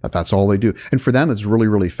department that's all they do. And for them, it's really,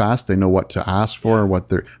 really fast. They know what to ask for, what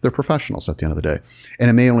they're professionals at the end of the day. And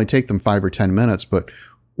it may only take them 5 or 10 minutes, but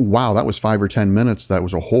wow, that was 5 or 10 minutes. That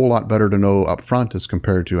was a whole lot better to know up front as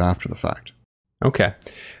compared to after the fact. Okay.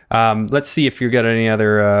 Let's see if you've got any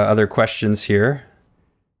other questions here.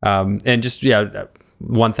 And just,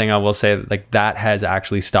 one thing I will say, like, that has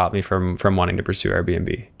actually stopped me from wanting to pursue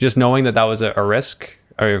Airbnb. Just knowing that was a risk,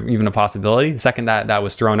 or even a possibility. The second that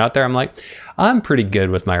was thrown out there, I'm like, I'm pretty good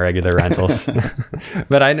with my regular rentals.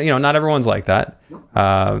 But not everyone's like that.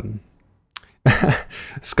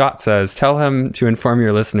 Scott says, tell him to inform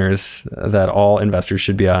your listeners that all investors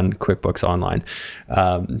should be on QuickBooks Online.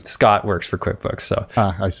 Scott works for QuickBooks, so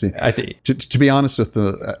I see. I think to be honest with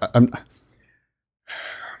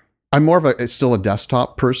I'm more of still a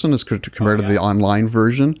desktop person as compared to the online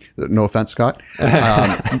version. No offense, Scott.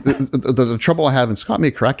 The trouble I have, and Scott may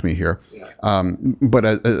correct me here, but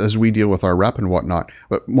as we deal with our rep and whatnot,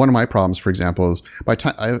 but one of my problems, for example, is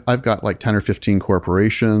I've got like 10 or 15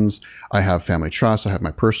 corporations. I have family trusts. I have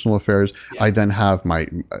my personal affairs. I then have my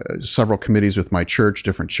several committees with my church,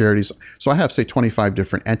 different charities. So I have, say, 25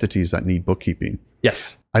 different entities that need bookkeeping.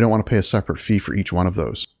 Yes. I don't want to pay a separate fee for each one of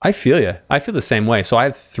those. I feel you. I feel the same way. So I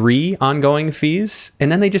have 3 ongoing fees,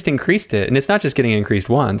 and then they just increased it. And it's not just getting increased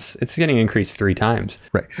once, it's getting increased 3 times.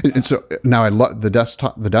 Right. And so now I love the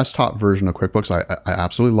desktop version of QuickBooks. I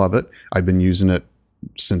absolutely love it. I've been using it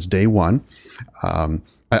since day one.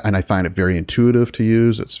 And I find it very intuitive to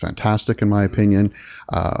use. It's fantastic in my opinion.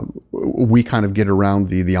 We kind of get around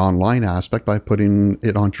the online aspect by putting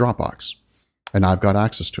it on Dropbox, and I've got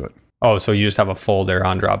access to it. Oh, so you just have a folder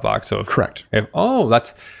on Dropbox. So correct.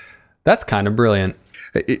 That's kind of brilliant.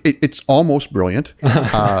 It's almost brilliant.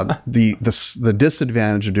 The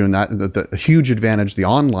disadvantage of doing that, the huge advantage the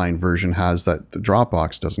online version has that the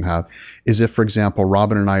Dropbox doesn't have, is if, for example,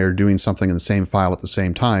 Robin and I are doing something in the same file at the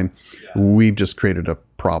same time, we've just created a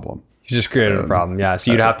problem. You just created a problem, yeah. So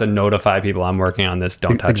you'd have to notify people, I'm working on this,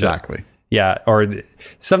 don't touch it. Exactly. Yeah, or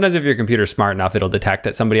sometimes if your computer's smart enough, it'll detect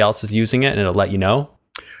that somebody else is using it and it'll let you know.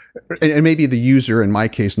 And maybe the user, in my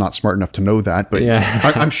case, not smart enough to know that, but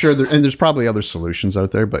I'm sure there's probably other solutions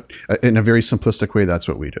out there, but in a very simplistic way, that's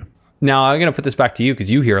what we do. Now, I'm going to put this back to you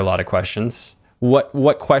because you hear a lot of questions.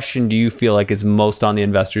 What question do you feel like is most on the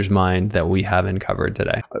investor's mind that we haven't covered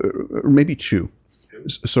today? Maybe 2.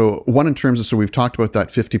 So one in terms of, so we've talked about that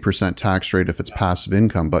 50% tax rate if it's passive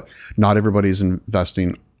income, but not everybody's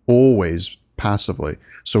investing always passively.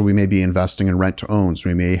 So we may be investing in rent to owns.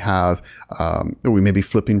 We may have, we may be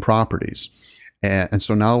flipping properties. And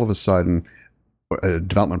so now all of a sudden,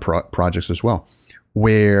 development projects as well,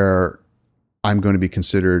 where I'm going to be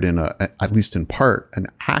considered in at least in part, an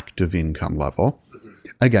active income level.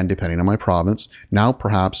 Again, depending on my province. Now,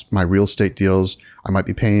 perhaps my real estate deals, I might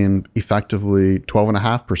be paying effectively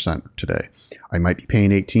 12.5% today. I might be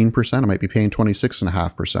paying 18%. I might be paying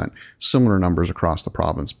 26.5%. Similar numbers across the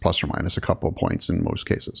province, plus or minus a couple of points in most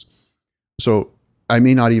cases. So I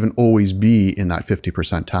may not even always be in that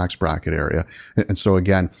 50% tax bracket area. And so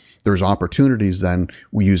again, there's opportunities then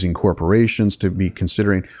using corporations to be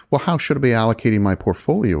considering, well, how should I be allocating my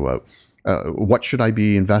portfolio out? What should I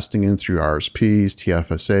be investing in through RSPs,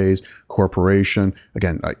 TFSAs, corporation?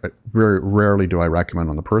 Again, very rarely do I recommend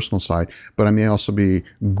on the personal side, but I may also be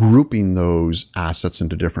grouping those assets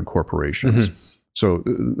into different corporations. Mm-hmm. So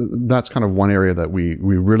that's kind of one area that we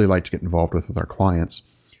really like to get involved with our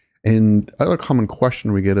clients. And another common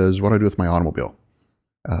question we get is, what do I do with my automobile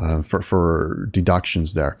for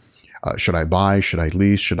deductions there? Should I buy? Should I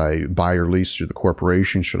lease? Should I buy or lease through the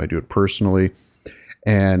corporation? Should I do it personally?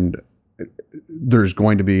 And there's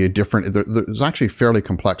going to be there's actually fairly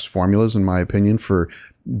complex formulas, in my opinion, for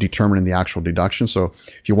determining the actual deduction. So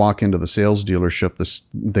if you walk into the sales dealership,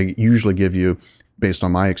 they usually give you, based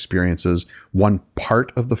on my experiences, one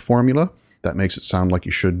part of the formula that makes it sound like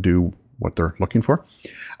you should do what they're looking for.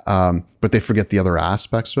 But they forget the other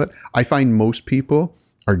aspects of it. I find most people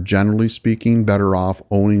are, generally speaking, better off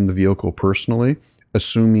owning the vehicle personally,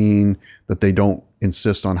 assuming that they don't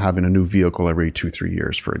insist on having a new vehicle every 2-3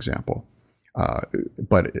 years, for example.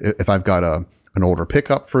 But if I've got an older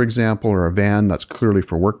pickup, for example, or a van that's clearly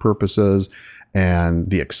for work purposes, and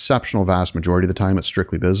the exceptional vast majority of the time it's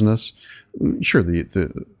strictly business, sure,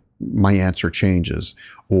 my answer changes,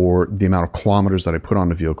 or the amount of kilometers that I put on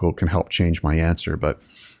the vehicle can help change my answer. But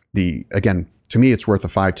again, to me, it's worth a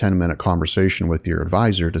 5-10 minute conversation with your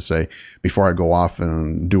advisor to say, before I go off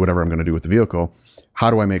and do whatever I'm going to do with the vehicle, how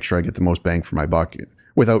do I make sure I get the most bang for my buck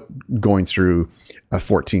without going through a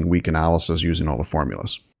 14-week analysis using all the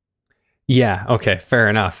formulas? Yeah. Okay. Fair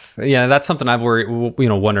enough. Yeah, that's something I've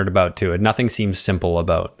wondered about too. Nothing seems simple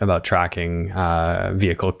about tracking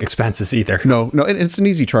vehicle expenses either. No. And it's an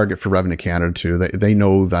easy target for Revenue Canada too. They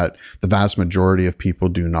know that the vast majority of people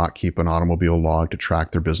do not keep an automobile log to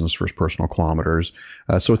track their business versus personal kilometers.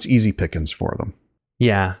 So it's easy pickings for them.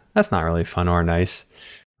 Yeah, that's not really fun or nice.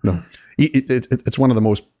 No, it's one of the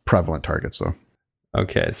most prevalent targets though.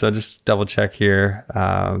 Okay, so just double check here.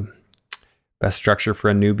 Best structure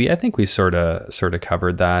for a newbie. I think we sort of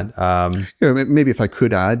covered that. Maybe if I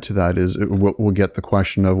could add to that is we'll get the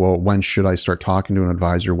question of, well, when should I start talking to an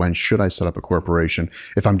advisor? When should I set up a corporation?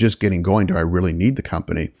 If I'm just getting going, do I really need the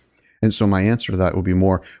company? And so my answer to that will be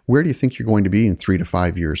more, where do you think you're going to be in 3 to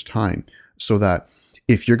 5 years' time? So that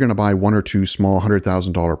if you're going to buy 1 or 2 small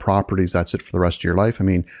 $100,000 properties, that's it for the rest of your life. I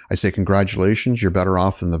mean, I say congratulations, you're better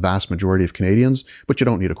off than the vast majority of Canadians, but you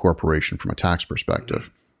don't need a corporation from a tax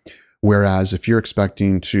perspective. Whereas if you're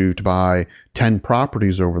expecting to buy 10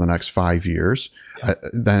 properties over the next 5 years,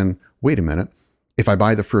 then wait a minute. If I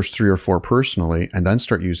buy the first 3 or 4 personally and then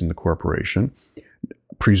start using the corporation,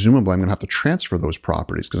 presumably I'm going to have to transfer those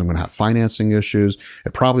properties because I'm going to have financing issues.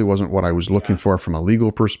 It probably wasn't what I was looking for from a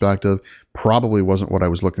legal perspective, probably wasn't what I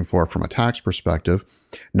was looking for from a tax perspective.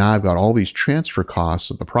 Now I've got all these transfer costs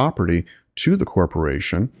of the property to the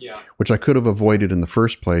corporation, which I could have avoided in the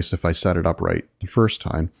first place if I set it up right the first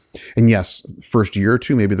time. And yes, first year or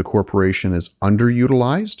two, maybe the corporation is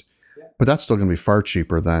underutilized, but that's still going to be far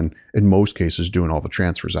cheaper than, in most cases, doing all the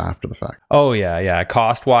transfers after the fact. Oh, yeah.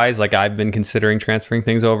 Cost-wise, like I've been considering transferring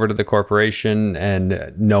things over to the corporation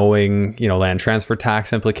and knowing, land transfer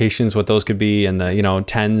tax implications, what those could be, and the,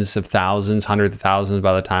 tens of thousands, hundreds of thousands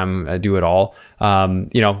by the time I do it all.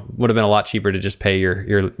 Would have been a lot cheaper to just pay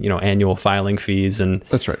your annual filing fees. And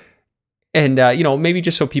that's right. And, maybe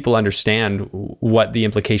just so people understand what the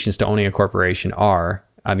implications to owning a corporation are.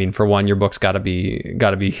 I mean, for one, your book's got to be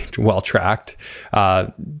well tracked.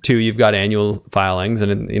 2, you've got annual filings,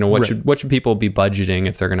 and what should people be budgeting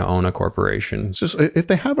if they're going to own a corporation? So if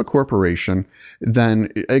they have a corporation, then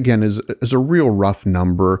again, is a real rough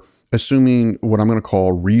number, assuming what I'm going to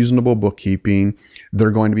call reasonable bookkeeping,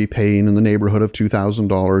 they're going to be paying in the neighborhood of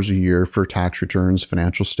 $2,000 a year for tax returns,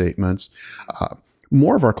 financial statements.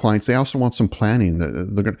 More of our clients, they also want some planning.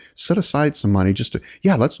 They're going to set aside some money just to,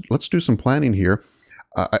 let's do some planning here.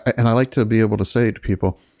 And I like to be able to say to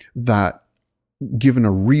people that given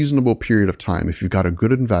a reasonable period of time, if you've got a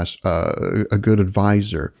good advisor,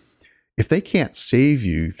 if they can't save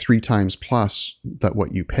you 3 times plus that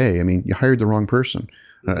what you pay, I mean, you hired the wrong person.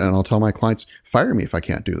 And I'll tell my clients, fire me if I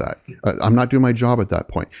can't do that. I'm not doing my job at that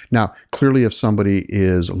point. Now, clearly, if somebody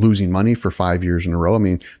is losing money for 5 years in a row, I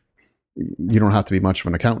mean, you don't have to be much of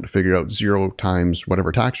an accountant to figure out 0 times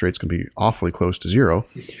whatever tax rate's going to be awfully close to 0.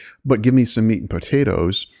 But give me some meat and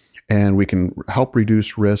potatoes, and we can help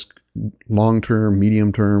reduce risk long-term,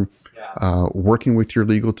 medium-term, working with your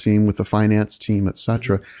legal team, with the finance team,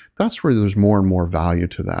 etc. That's where there's more and more value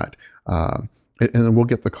to that. And then we'll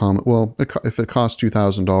get the comment, well, if it costs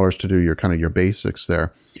 $2,000 to do your basics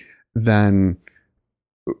there, then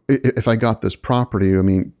if I got this property, I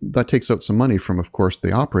mean, that takes out some money from, of course,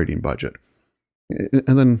 the operating budget.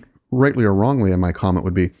 And then rightly or wrongly, my comment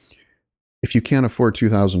would be, if you can't afford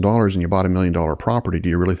 $2,000 and you bought $1 million property, do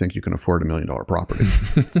you really think you can afford $1 million property?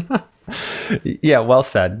 Yeah, well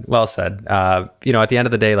said. Well said. You know, at the end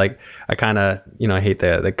of the day, like I kind of, you know, I hate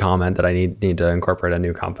the comment that I need to incorporate a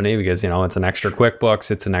new company because, you know, it's an extra QuickBooks,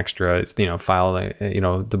 it's an extra, you know, file, you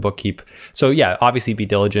know, the bookkeep. So yeah, obviously be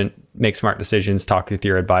diligent, make smart decisions, talk with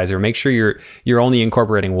your advisor, make sure you're only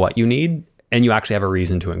incorporating what you need and you actually have a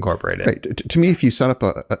reason to incorporate it. Right. To me, if you set up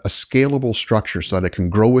a scalable structure so that it can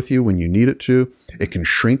grow with you when you need it to, it can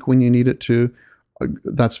shrink when you need it to,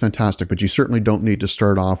 that's fantastic. But you certainly don't need to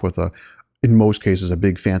start off with in most cases, a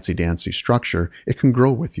big fancy dancy structure. It can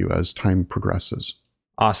grow with you as time progresses.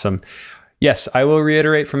 Awesome. Yes, I will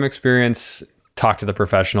reiterate from experience, talk to the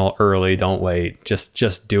professional early, don't wait.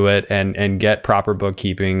 Just do it and get proper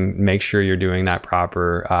bookkeeping. Make sure you're doing that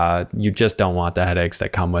proper. You just don't want the headaches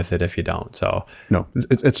that come with it if you don't. So no,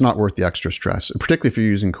 it's not worth the extra stress, particularly if you're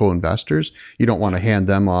using co-investors. You don't want to hand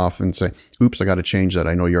them off and say, oops, I got to change that.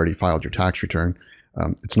 I know you already filed your tax return.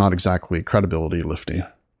 It's not exactly credibility lifting. Yeah.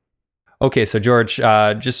 Okay, so George,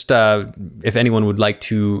 if anyone would like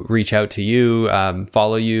to reach out to you,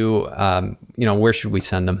 follow you, you know, where should we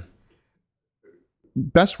send them?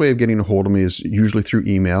 Best way of getting a hold of me is usually through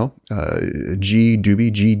email,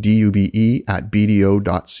 gdube, G-D-U-B-E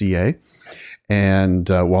 @bdo.ca. And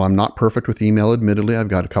while I'm not perfect with email, admittedly, I've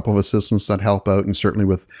got a couple of assistants that help out, and certainly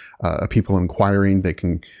with people inquiring, they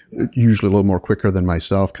can usually a little more quicker than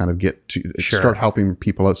myself kind of get to start helping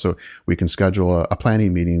people out, so we can schedule a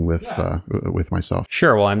planning meeting with myself.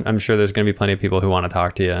 Sure. Well, I'm sure there's going to be plenty of people who want to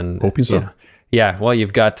talk to you, and hoping so. You know, yeah. Well,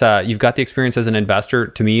 you've got the experience as an investor.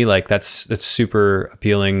 To me, like that's super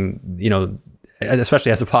appealing. You know,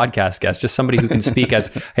 especially as a podcast guest, just somebody who can speak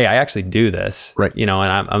as, hey, I actually do this, right? You know,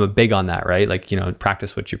 and I'm a big on that, right? Like, you know,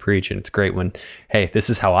 practice what you preach. And it's great when, hey, this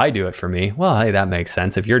is how I do it for me. Well, hey, that makes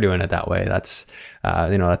sense. If you're doing it that way, that's,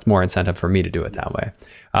 you know, that's more incentive for me to do it that way.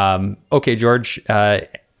 Okay, George,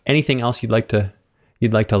 anything else you'd like to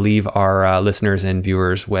leave our listeners and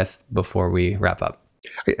viewers with before we wrap up?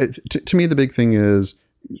 To me, the big thing is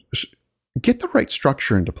get the right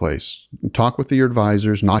structure into place. Talk with your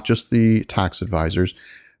advisors, not just the tax advisors.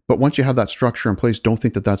 But once you have that structure in place, don't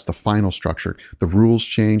think that that's the final structure. The rules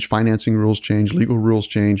change, financing rules change, legal rules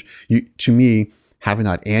change. To me, having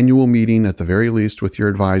that annual meeting at the very least with your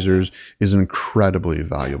advisors is incredibly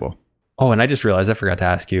valuable. Oh, and I just realized I forgot to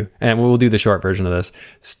ask you, and we'll do the short version of this.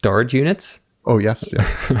 Storage units? Oh, yes,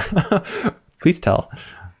 yes. Please tell.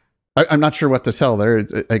 I'm not sure what to tell there.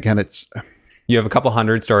 Again, it's... You have a couple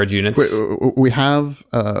hundred storage units. We have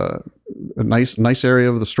a nice area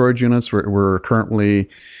of the storage units. We're currently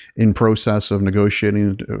in process of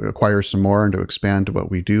negotiating to acquire some more and to expand to what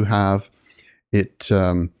we do have. It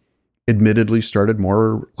admittedly started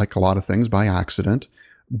more like a lot of things by accident,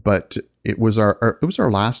 but it was our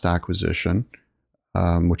last acquisition,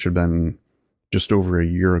 which had been just over a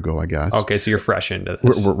year ago, I guess. Okay, so you're fresh into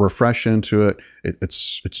this. We're fresh into it.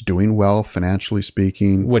 It's doing well financially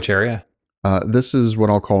speaking. Which area? This is what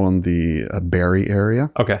I'll call in the Barrie area.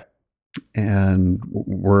 Okay. And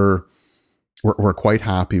we're quite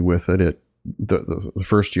happy with it. The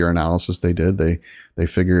first year analysis they did, they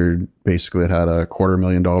figured basically it had a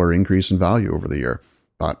 $250,000 increase in value over the year.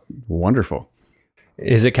 Thought, wonderful.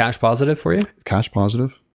 Is it cash positive for you? Cash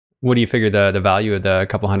positive. What do you figure the value of the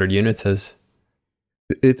couple hundred units is?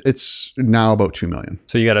 It's now about $2 million.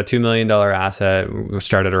 So you got a $2 million asset.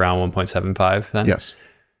 Started around 1.75 then? Yes.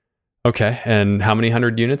 Okay. And how many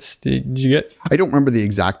hundred units did you get? I don't remember the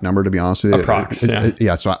exact number, to be honest with you. Approx,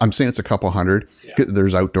 yeah. So I'm saying it's a couple hundred. Yeah.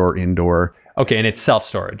 There's outdoor, indoor. Okay. And it's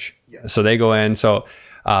self-storage. Yeah. So they go in. So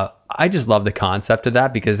I just love the concept of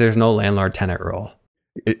that because there's no landlord-tenant rule.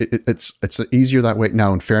 It's easier that way.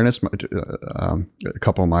 Now, in fairness, a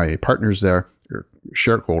couple of my partners there,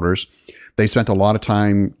 shareholders, they spent a lot of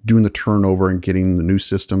time doing the turnover and getting the new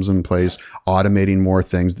systems in place, automating more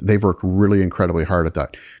things. They've worked really incredibly hard at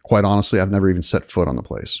that. Quite honestly, I've never even set foot on the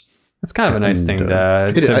place. That's kind of a nice thing to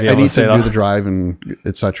I need to do the drive and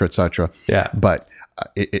et cetera, et cetera. Yeah. But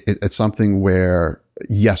it's something where,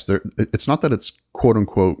 yes, it's not that it's quote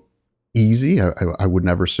unquote easy. I would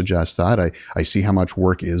never suggest that. I see how much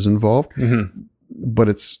work is involved, but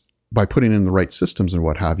it's by putting in the right systems and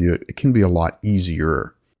what have you, it can be a lot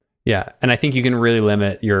easier. Yeah. And I think you can really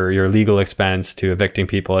limit your legal expense to evicting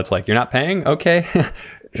people. It's like, you're not paying? Okay.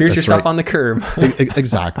 Here's your stuff on the curb.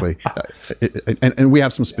 Exactly. And we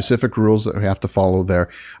have some specific rules that we have to follow there,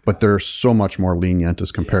 but they're so much more lenient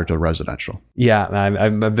as compared to residential. Yeah.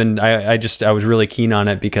 I was really keen on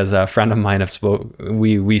it because a friend of mine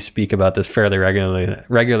we speak about this fairly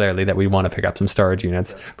regularly that we want to pick up some storage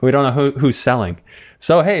units, but we don't know who's selling.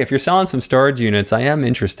 So, hey, if you're selling some storage units, I am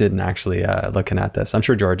interested in actually looking at this. I'm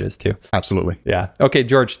sure George is too. Absolutely. Yeah. Okay,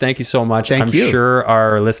 George, thank you so much. Thank you. I'm sure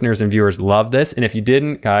our listeners and viewers love this. And if you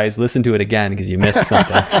didn't, guys, listen to it again because you missed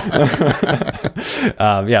something.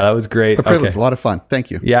 Yeah, that was great. A privilege. Okay. A lot of fun. Thank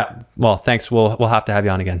you. Yeah. Well, thanks. We'll have to have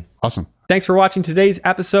you on again. Awesome. Thanks for watching today's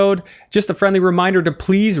episode. Just a friendly reminder to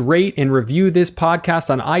please rate and review this podcast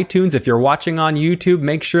on iTunes. If you're watching on YouTube,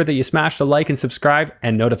 make sure that you smash the like and subscribe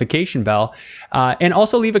and notification bell. And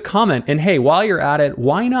also leave a comment. And hey, while you're at it,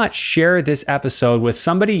 why not share this episode with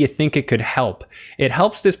somebody you think it could help? It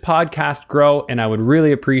helps this podcast grow, and I would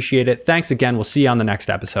really appreciate it. Thanks again. We'll see you on the next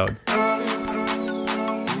episode.